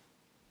questions?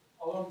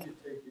 How long did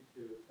it take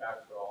you to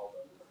capture all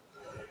of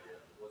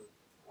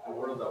them?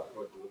 What is the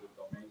approach? Was it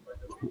domain by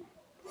domain?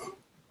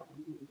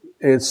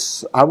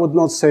 It's, I would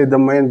not say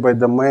domain by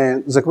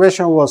domain. The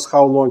question was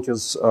how long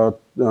is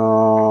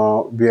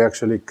we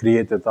actually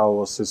created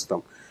our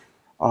system.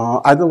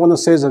 I don't want to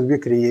say that we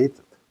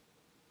created.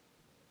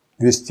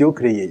 We're still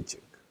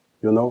creating,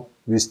 you know.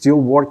 We're still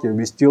working,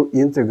 we're still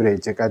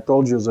integrating. I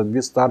told you that we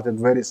started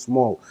very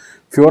small.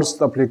 First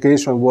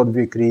application what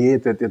we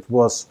created, it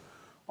was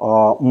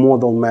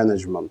model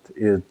management.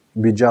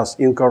 We just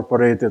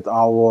incorporated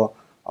our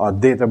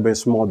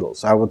database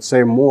models. I would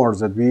say more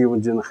that we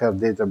even didn't have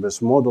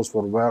database models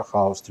for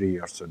warehouse 3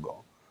 years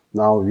ago.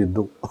 Now we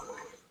do.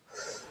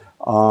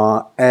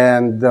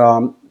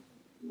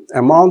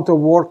 Amount of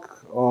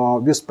work,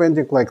 we're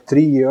spending like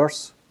 3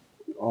 years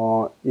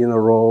in a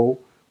row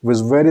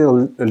with very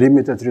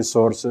limited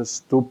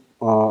resources, 2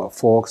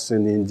 folks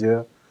in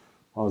India.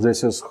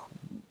 This is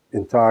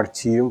entire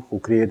team who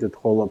created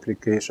whole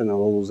application and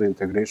all the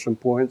integration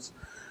points.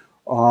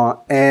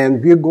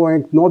 And we're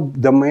going not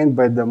domain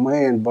by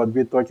domain, but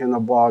we're talking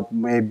about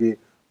maybe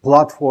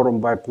platform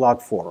by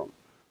platform,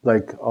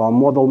 like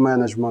model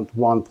management,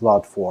 one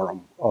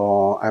platform.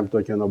 I'm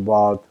talking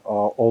about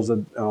all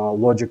the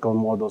logical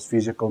models,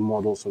 physical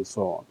models, and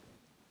so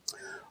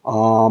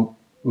on.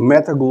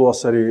 Meta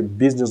glossary,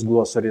 business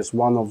glossary is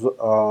one of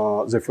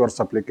the first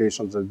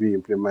applications that we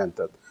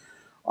implemented.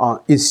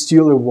 It's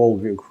still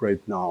evolving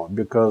right now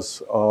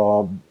because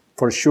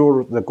for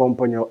sure the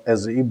company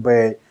as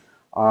eBay,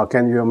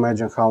 can you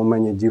imagine how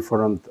many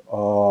different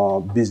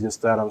business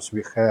terms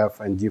we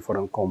have and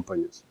different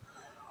companies?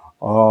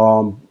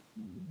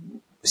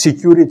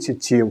 Security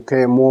team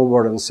came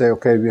over and said,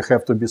 okay, we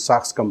have to be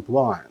SOX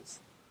compliant.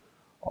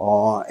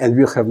 And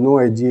we have no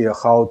idea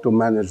how to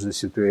manage the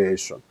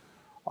situation.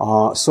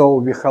 So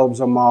we help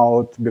them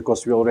out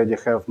because we already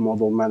have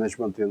model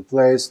management in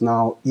place.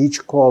 Now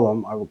each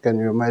column, can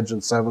you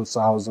imagine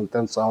 7,000,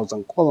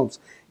 10,000 columns?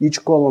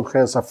 Each column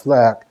has a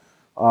flag,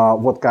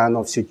 what kind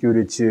of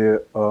security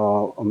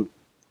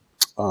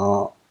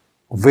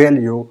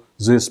value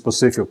this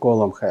specific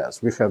column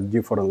has. We have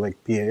different like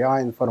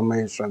PAI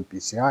information,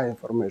 PCI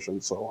information,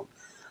 and so on.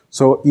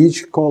 So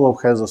each column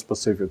has a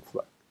specific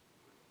flag.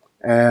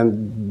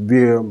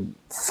 And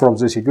from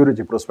the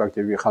security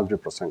perspective, we're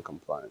 100%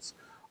 compliance.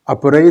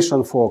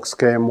 Operation folks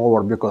came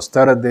over because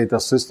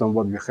Teradata system,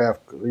 what we have,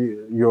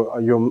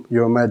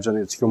 you imagine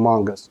it's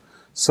humongous.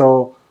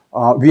 So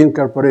we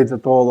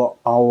incorporated all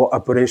our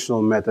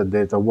operational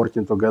metadata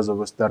working together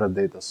with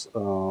Teradata's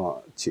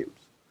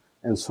teams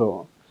and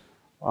so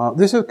on.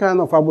 This is kind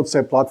of, I would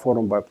say,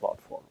 platform by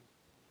platform.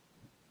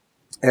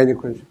 Any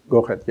question?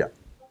 Go ahead, yeah.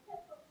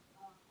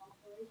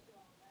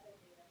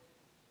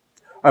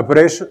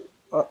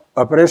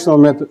 Operational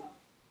meta.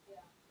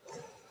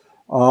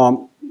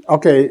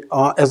 Okay,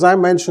 as I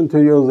mentioned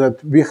to you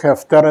that we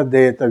have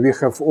Teradata, we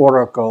have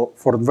Oracle.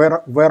 For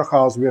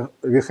warehouse, we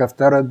have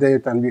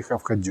Teradata and we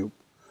have Hadoop.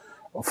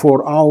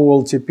 For our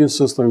LTP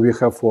system, we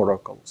have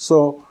Oracle.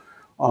 So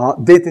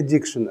data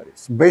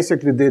dictionaries,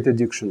 basically data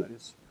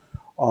dictionaries.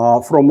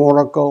 From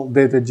Oracle,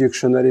 data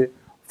dictionary.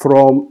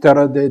 From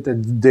Teradata,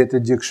 data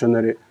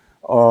dictionary.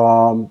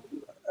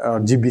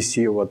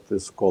 DBC, what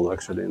is called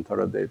actually in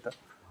Teradata.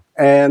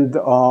 And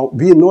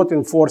we're not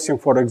enforcing,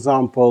 for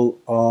example,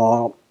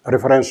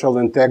 referential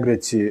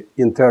integrity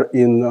in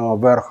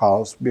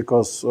warehouse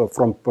because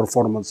from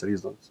performance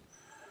reasons.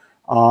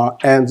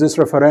 And this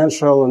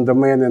referential and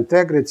domain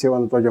integrity,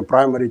 when talking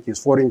primary keys,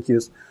 foreign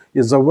keys,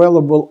 is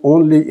available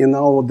only in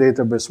our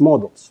database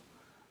models.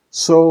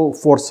 So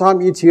for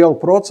some ETL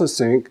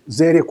processing,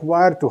 they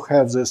require to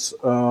have this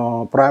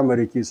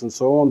primary keys and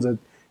so on, that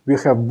we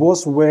have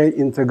both way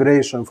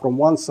integration. From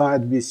one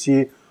side, we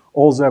see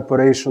all the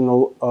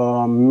operational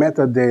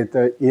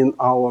metadata in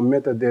our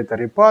metadata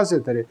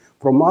repository.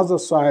 From other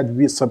side,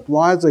 we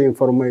supply the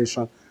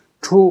information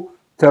to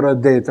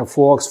Teradata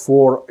folks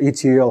for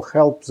ETL,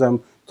 help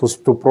them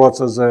to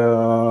process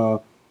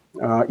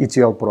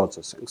ETL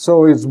processing.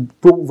 So it's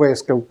two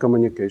ways of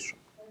communication.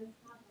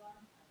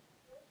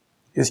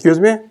 Excuse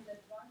me?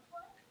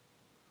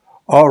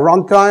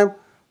 Runtime?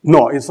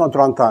 No, it's not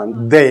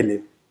runtime.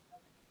 Daily.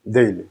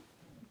 Daily.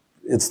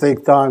 It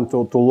takes time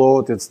to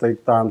load, it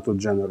takes time to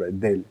generate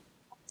daily.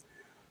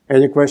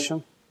 Any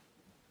question?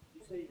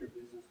 You say your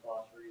business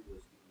glossary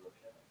was in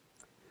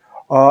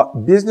Rochelle?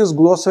 Business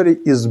glossary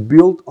is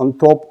built on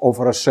top of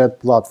Rochette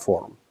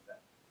platform.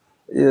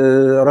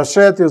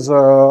 Rochette is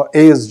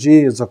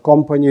ASG, is a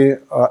company,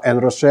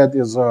 and Rochette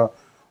is I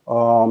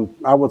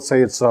would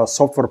say it's a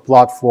software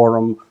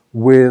platform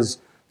with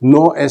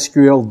no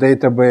SQL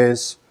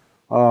database,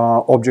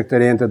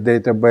 object-oriented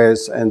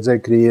database, and they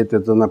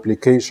created an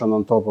application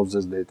on top of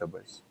this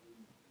database.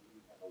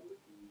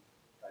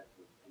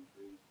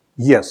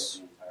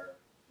 Yes.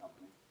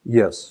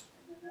 Yes.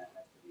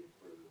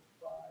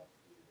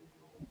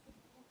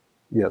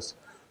 Yes.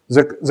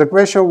 The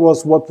question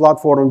was what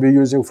platform we're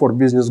using for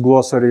business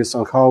glossaries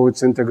and how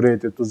it's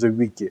integrated to the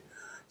wiki.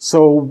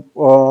 So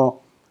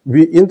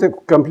we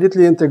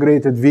completely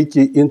integrated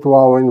wiki into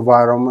our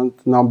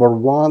environment, number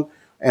one,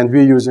 and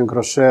we're using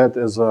Rochette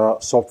as a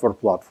software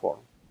platform.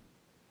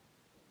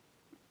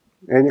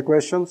 Any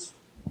questions?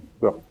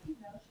 Go. Ownership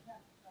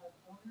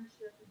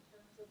in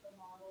terms of the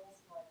models,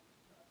 like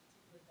a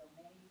particular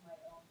domain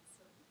might own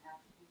certain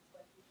attributes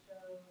like you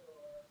showed,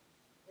 or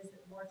is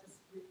it more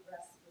just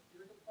rests with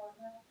your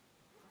department?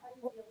 How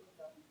do you deal with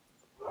them?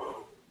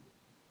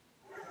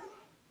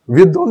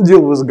 We don't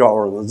deal with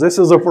governance. This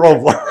is a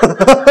problem.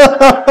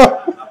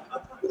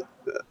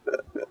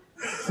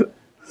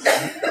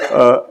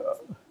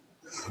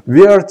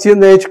 We are a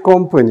teenage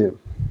company.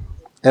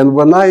 And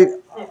when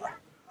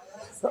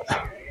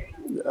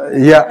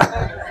yeah.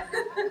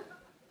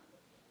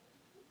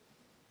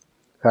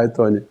 Hi,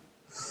 Tony.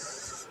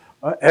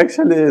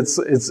 Actually,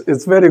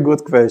 it's very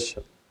good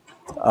question.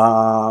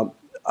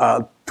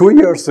 2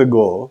 years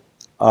ago,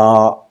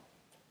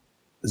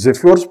 the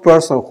first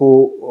person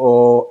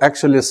who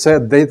actually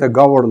said data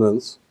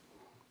governance,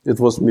 it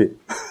was me,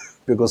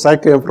 because I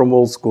came from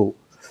old school.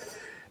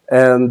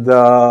 And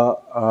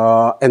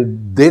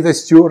data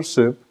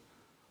stewardship,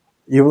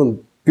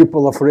 even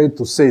people afraid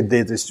to say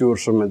data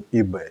stewardship at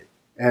eBay.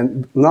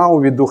 And now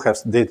we do have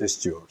data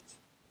stewards,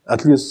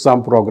 at least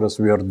some progress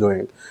we are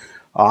doing.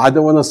 I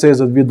don't want to say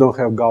that we don't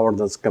have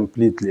governance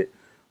completely,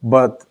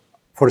 but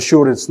for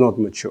sure it's not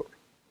mature.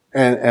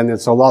 And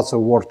it's a lot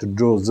of work to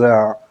do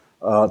there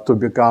to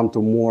become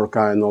to more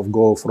kind of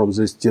go from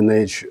this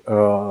teenage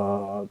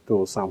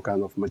to some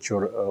kind of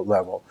mature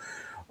level.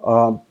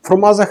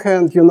 From other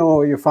hand, you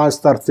know, if I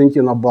start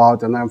thinking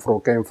about, and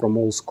came from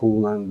old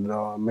school and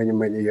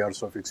many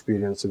years of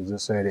experience in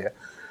this area,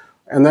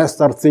 and I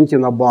start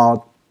thinking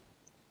about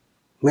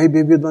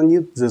maybe we don't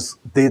need this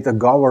data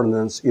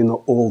governance in an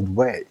old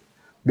way,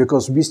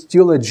 because we're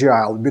still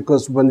agile,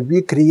 because when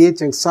we're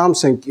creating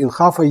something in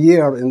half a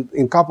year, in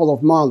a couple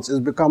of months, it's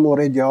become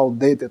already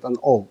outdated and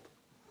old.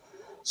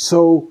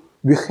 So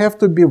we have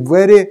to be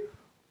very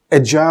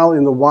agile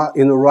in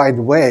the right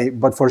way,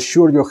 but for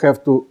sure you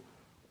have to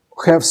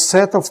have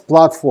set of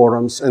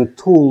platforms and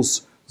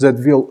tools that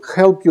will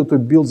help you to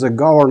build the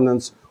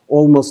governance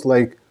almost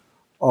like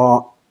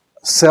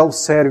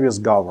self-service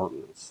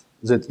governance.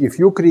 That if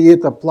you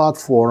create a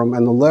platform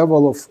and a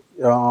level of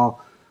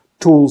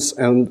tools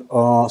and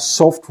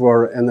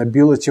software and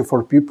ability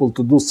for people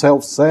to do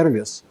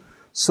self-service,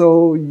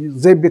 so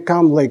they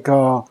become like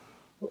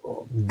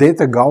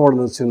data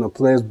governance in a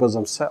place by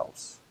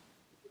themselves.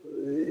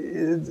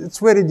 It's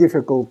a very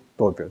difficult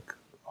topic.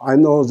 I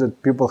know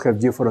that people have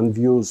different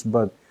views,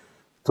 but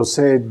to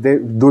say,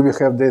 do we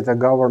have data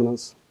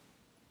governance?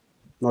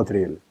 Not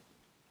really.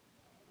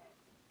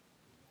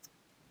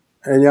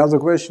 Any other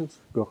questions?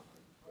 Go.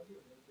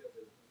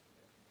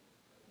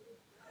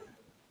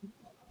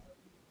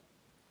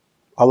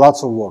 A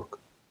lot of work.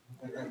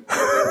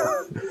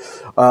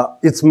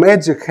 Its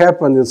magic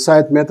happened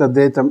inside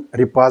Metadata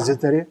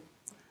Repository,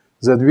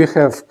 that we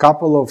have a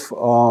couple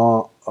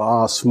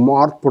of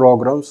smart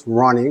programs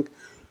running.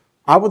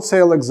 I would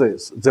say like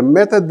this: the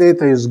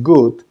metadata is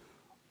good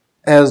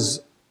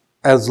as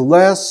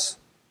less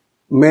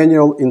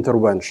manual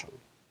intervention.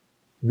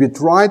 We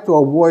try to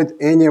avoid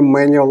any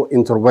manual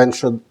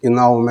intervention in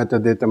our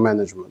metadata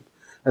management.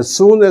 As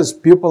soon as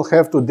people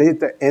have to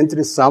data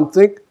entry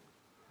something,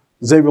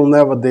 they will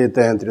never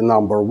data entry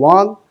number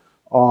one.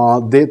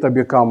 Data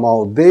become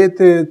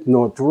outdated,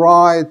 not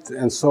right,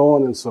 and so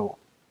on and so on.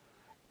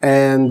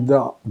 And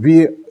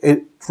we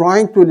are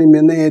trying to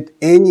eliminate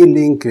any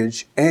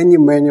linkage, any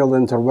manual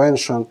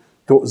intervention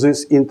to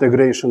these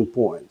integration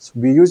points.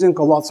 We're using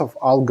a lot of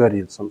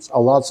algorithms, a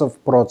lot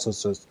of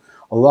processes,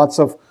 a lot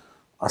of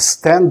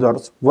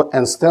standards,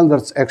 and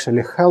standards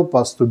actually help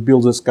us to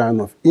build this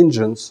kind of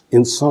engines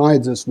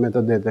inside this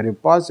metadata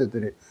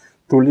repository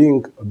to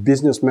link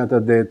business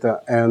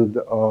metadata and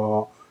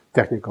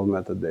technical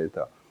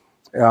metadata.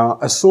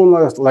 As soon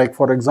as, like,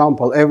 for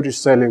example, average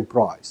selling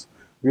price,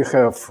 we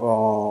have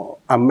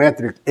a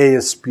metric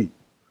ASP.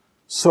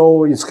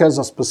 So it has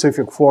a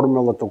specific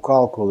formula to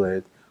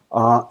calculate.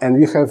 And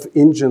we have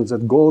engines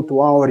that go to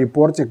our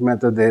reporting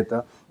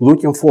metadata,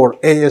 looking for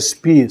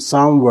ASP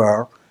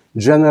somewhere,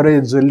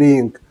 generate the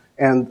link,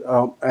 and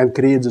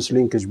create this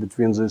linkage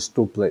between these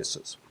two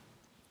places.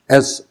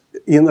 As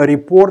in a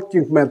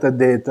reporting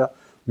metadata,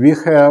 we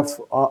have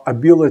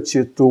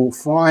ability to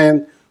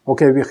find,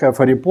 okay, we have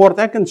a report.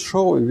 I can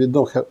show you,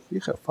 we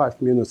have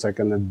 5 minutes, I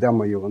can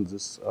demo you on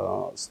this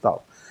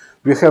stuff.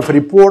 We have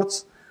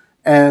reports,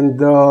 and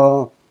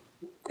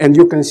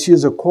you can see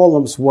the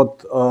columns,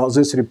 what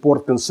this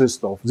report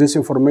consists of. This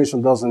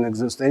information doesn't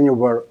exist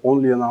anywhere,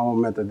 only in our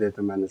metadata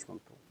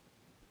management tool.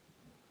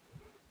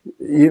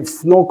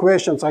 If no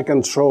questions, I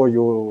can show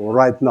you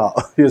right now,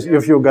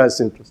 if you guys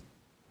are interested.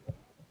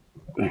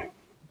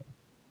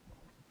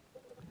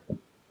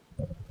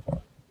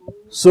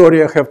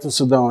 Sorry, I have to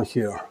sit down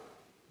here.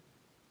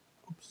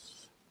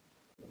 Oops.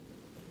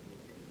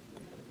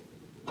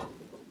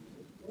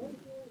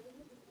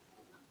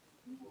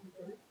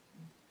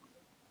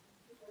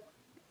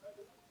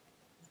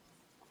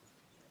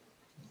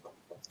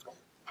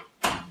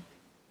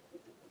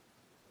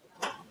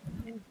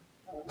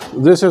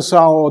 This is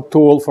our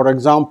tool, for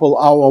example,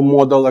 our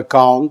model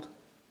account.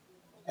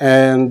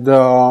 And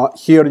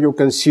here you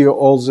can see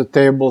all the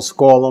tables,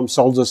 columns,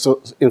 all this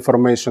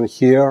information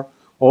here,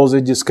 all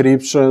the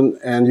description,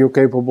 and you're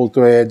capable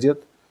to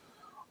edit.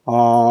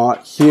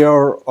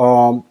 Here,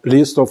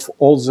 list of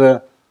all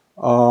the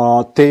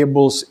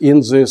tables in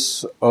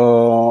this,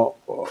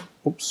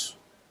 oops,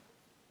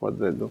 what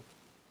did I do?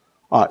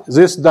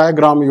 This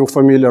diagram, you're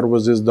familiar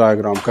with this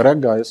diagram,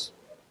 correct, guys?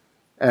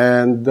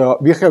 And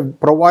we have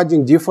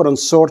providing different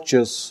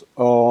searches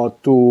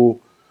to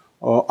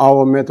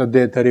our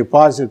metadata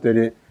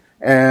repository,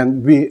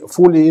 And we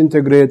fully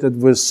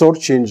integrated with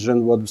search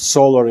engine, what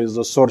Solar is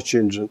a search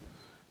engine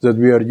that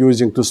we are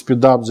using to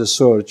speed up the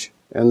search.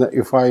 And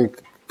if I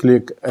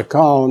click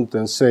account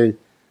and say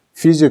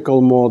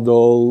physical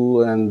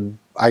model, and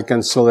I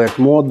can select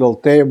model,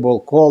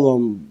 table,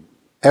 column,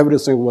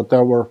 everything,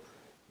 whatever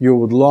you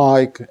would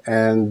like,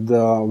 and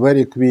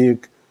very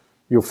quick,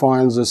 you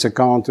find this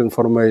account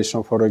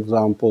information, for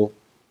example,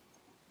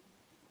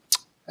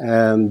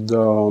 and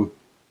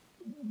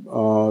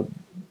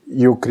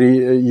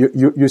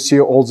you see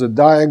all the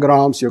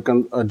diagrams. You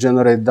can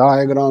generate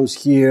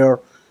diagrams here.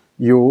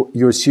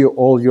 You see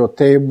all your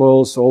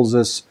tables, all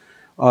this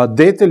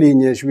data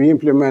lineage. We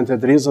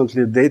implemented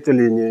recently data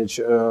lineage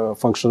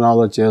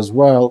functionality as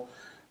well.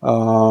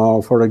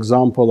 For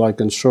example, I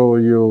can show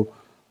you.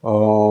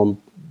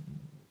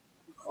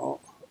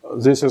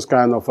 This is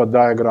kind of a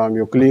diagram.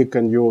 You click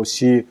and you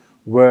see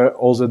where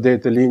all the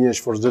data lineage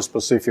for this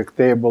specific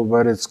table,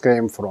 where it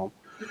came from.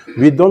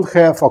 We don't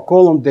have a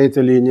column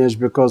data lineage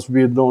because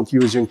we don't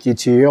using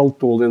ETL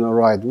tool in the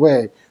right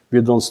way.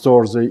 We don't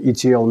store the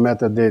ETL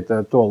metadata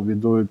at all. We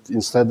do it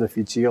instead of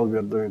ETL,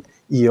 we're doing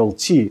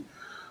ELT.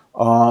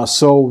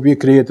 So we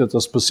created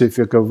a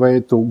specific way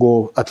to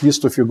go, at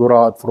least to figure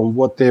out from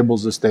what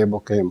tables this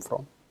table came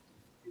from.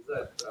 Is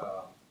that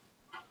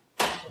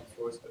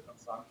source to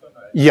consumption?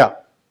 Yeah.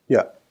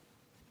 Yeah,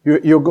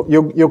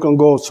 you can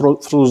go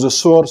through the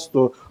source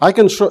to. I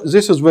can show.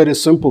 This is very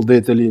simple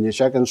data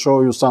lineage. I can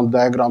show you some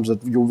diagrams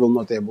that you will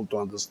not able to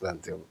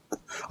understand.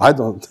 I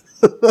don't,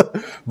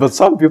 but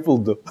some people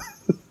do.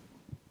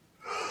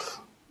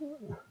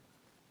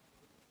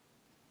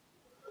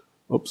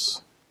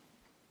 Oops.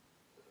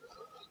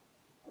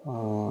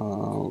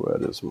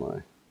 Where is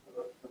my?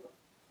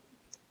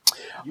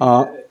 You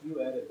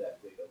added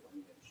that data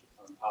lineage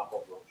on top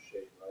of Roche,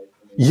 right?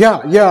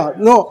 Yeah.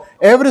 No,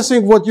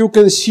 everything what you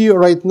can see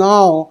right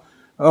now,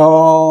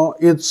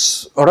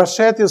 it's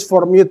Rochette is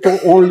for me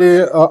to only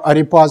a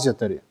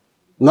repository,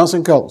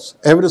 nothing else.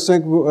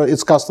 Everything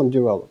is custom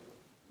developed.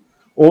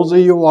 All the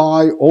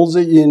UI, all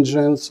the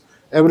engines,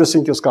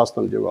 everything is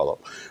custom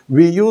developed.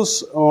 We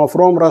use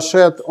from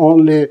Rochette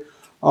only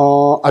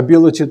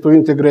ability to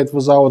integrate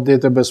with our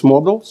database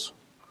models.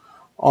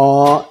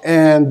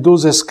 And do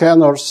the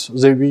scanners.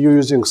 They were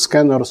using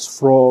scanners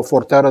for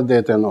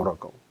Teradata and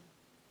Oracle.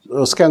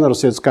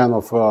 Scanners is kind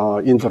of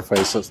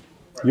interfaces.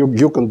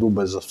 You can do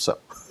by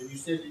yourself. And you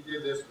said you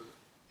did this with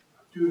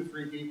 2 to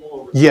 3 people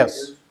over Yes,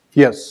 2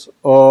 years? yes.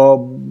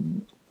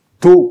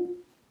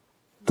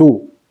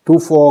 Two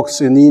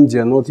folks in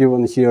India, not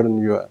even here in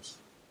the US.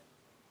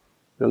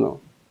 You know,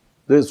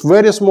 there's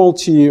very small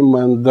team,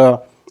 and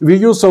we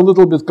use a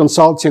little bit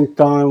consulting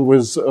time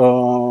with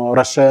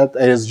Rochette,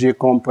 ASG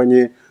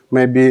company,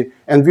 maybe,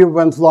 and we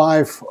went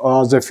live,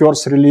 the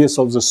first release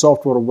of the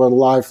software went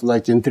live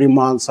like in 3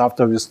 months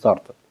after we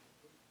started.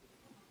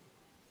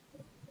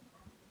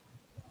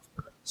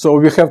 So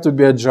we have to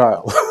be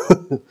agile.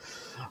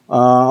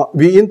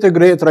 We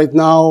integrate right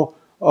now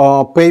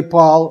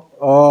PayPal,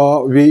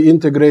 we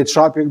integrate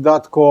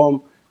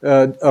shopping.com,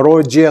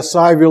 Roy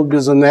GSI will be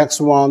the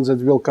next one that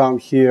will come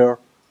here.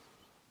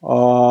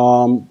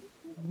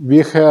 We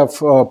have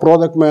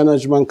product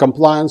management,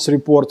 compliance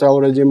report I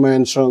already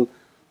mentioned,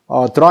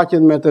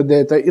 tracking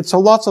metadata. It's a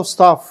lot of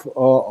stuff.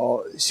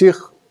 See,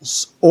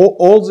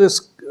 all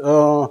this,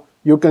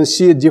 you can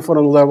see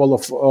different level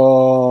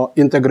of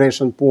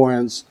integration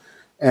points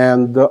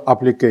and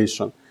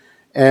application.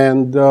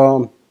 And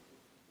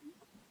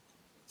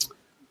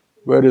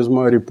where is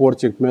my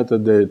reporting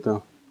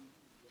metadata?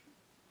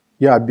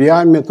 Yeah,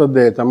 BI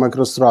metadata,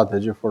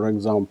 MicroStrategy, for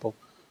example.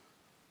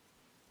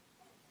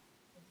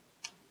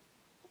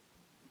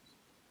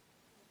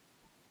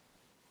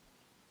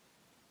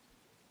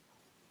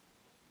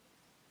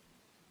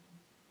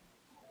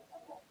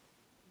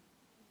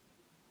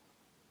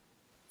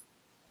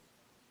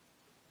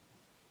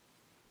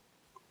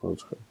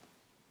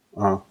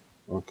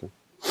 Okay.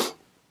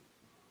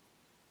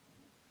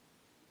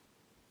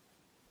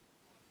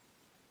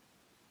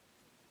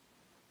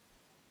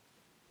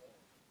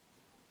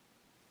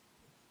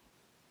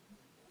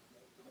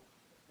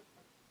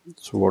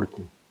 It's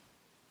working.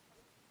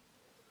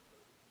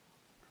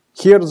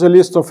 Here's the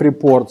list of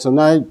reports, and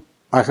I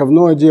have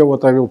no idea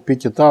what I will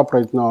pick it up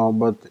right now,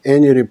 but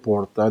any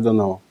report, I don't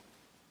know.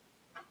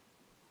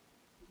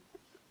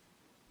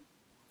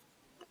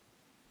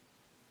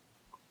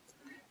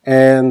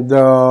 And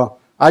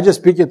I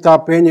just pick it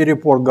up, any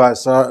report,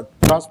 guys.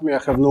 Trust me, I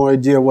have no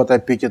idea what I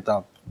pick it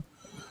up.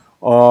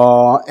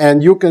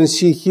 And you can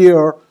see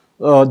here,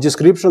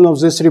 description of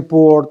this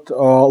report,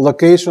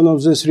 location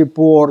of this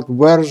report,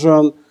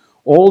 version,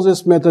 all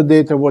this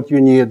metadata what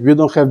you need. We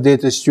don't have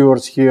data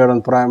stewards here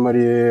and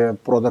primary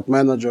product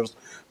managers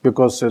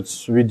because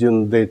it's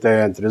within data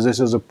entry. This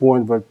is a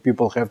point where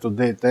people have to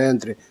data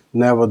entry,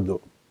 never do.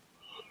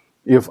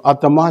 If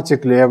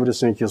automatically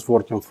everything is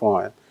working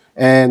fine.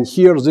 And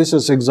here, this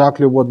is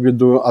exactly what we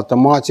do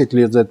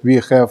automatically, that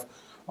we have,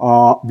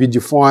 we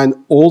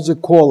define all the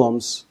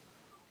columns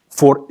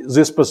for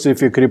this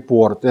specific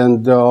report.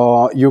 And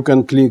you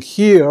can click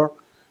here,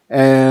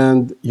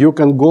 and you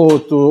can go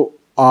to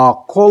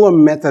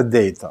column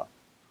metadata.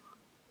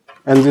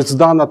 And it's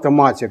done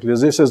automatically.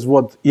 This is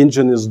what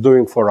engine is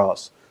doing for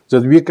us.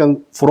 That we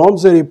can, from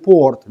the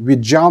report, we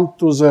jump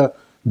to the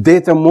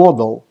data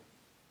model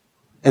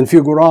and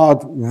figure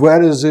out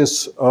where is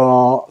this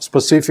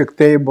specific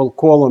table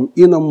column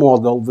in a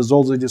model with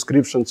all the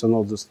descriptions and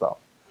all the stuff.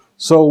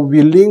 So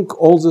we link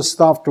all this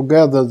stuff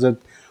together that,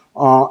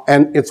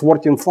 and it's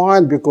working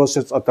fine because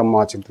it's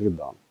automatically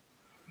done.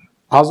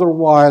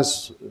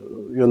 Otherwise,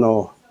 you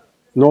know,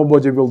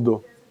 nobody will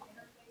do.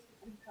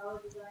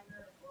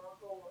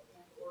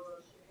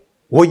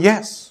 Oh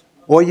yes,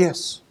 oh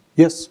yes,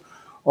 yes.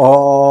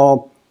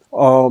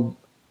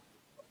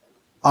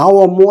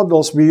 Our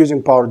models we're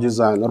using Power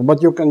Designer,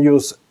 but you can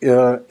use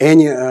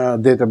any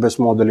database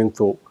modeling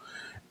tool.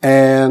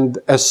 And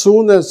as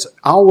soon as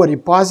our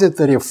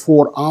repository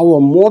for our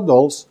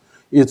models,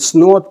 it's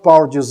not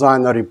Power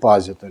Designer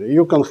repository.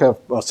 You can have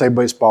a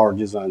Sybase Power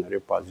Designer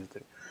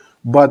repository.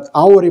 But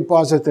our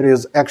repository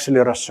is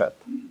actually Rashad.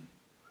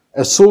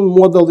 As soon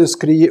model is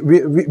created,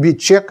 we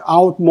check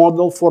out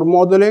model for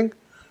modeling.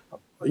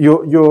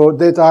 Your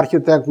data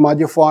architect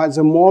modifies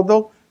the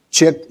model,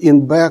 checked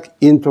in back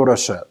into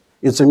Rashad.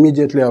 It's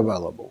immediately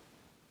available.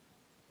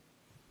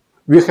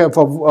 We have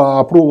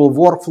approval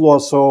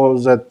workflow so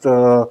that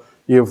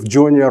if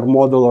junior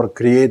modeler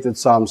created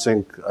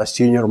something, a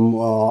senior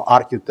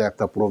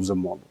architect approves the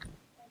model. And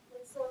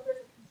so if there's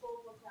a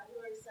control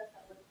vocabulary set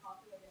that would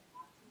populate an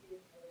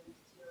attribute related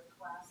to your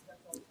class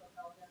that's also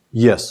relevant?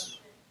 Yes,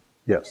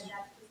 yes. And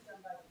that's just done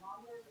by the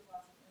modeler, with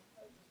lots of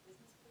input,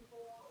 just business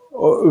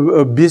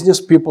people? Business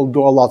people do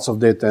lots of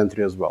data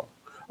entry as well.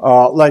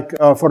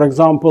 For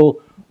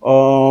example,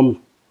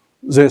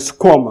 there's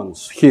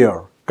comments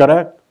here,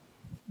 correct?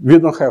 We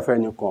don't have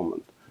any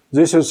comment.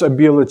 This is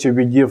ability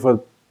we give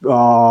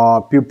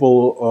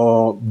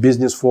people,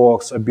 business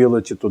folks,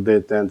 ability to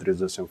data entry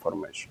this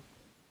information.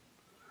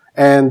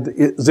 And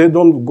they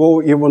don't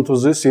go even to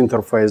this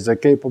interface. They're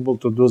capable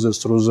to do this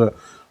through the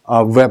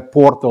web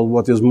portal,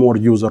 what is more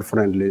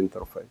user-friendly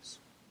interface.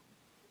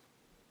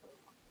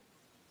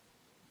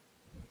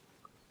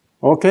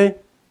 Okay,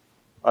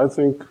 I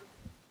think.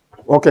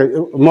 Okay,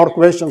 more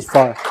questions?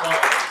 Fine.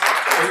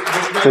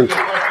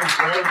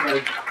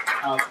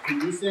 Can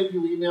you send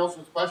you emails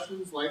with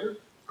questions later?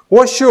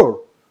 Oh, sure.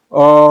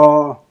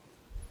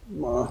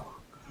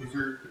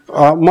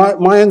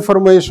 My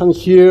information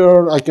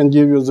here, I can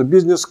give you the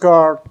business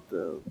card.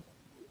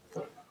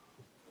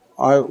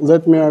 I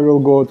will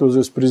go to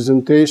this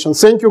presentation.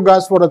 Thank you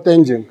guys for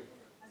attending.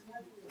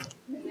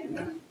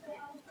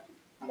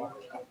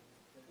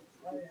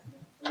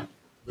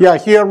 Yeah,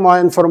 here my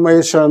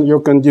information. You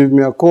can give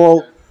me a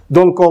call.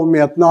 Don't call me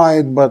at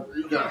night, but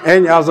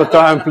any other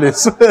time,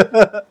 please.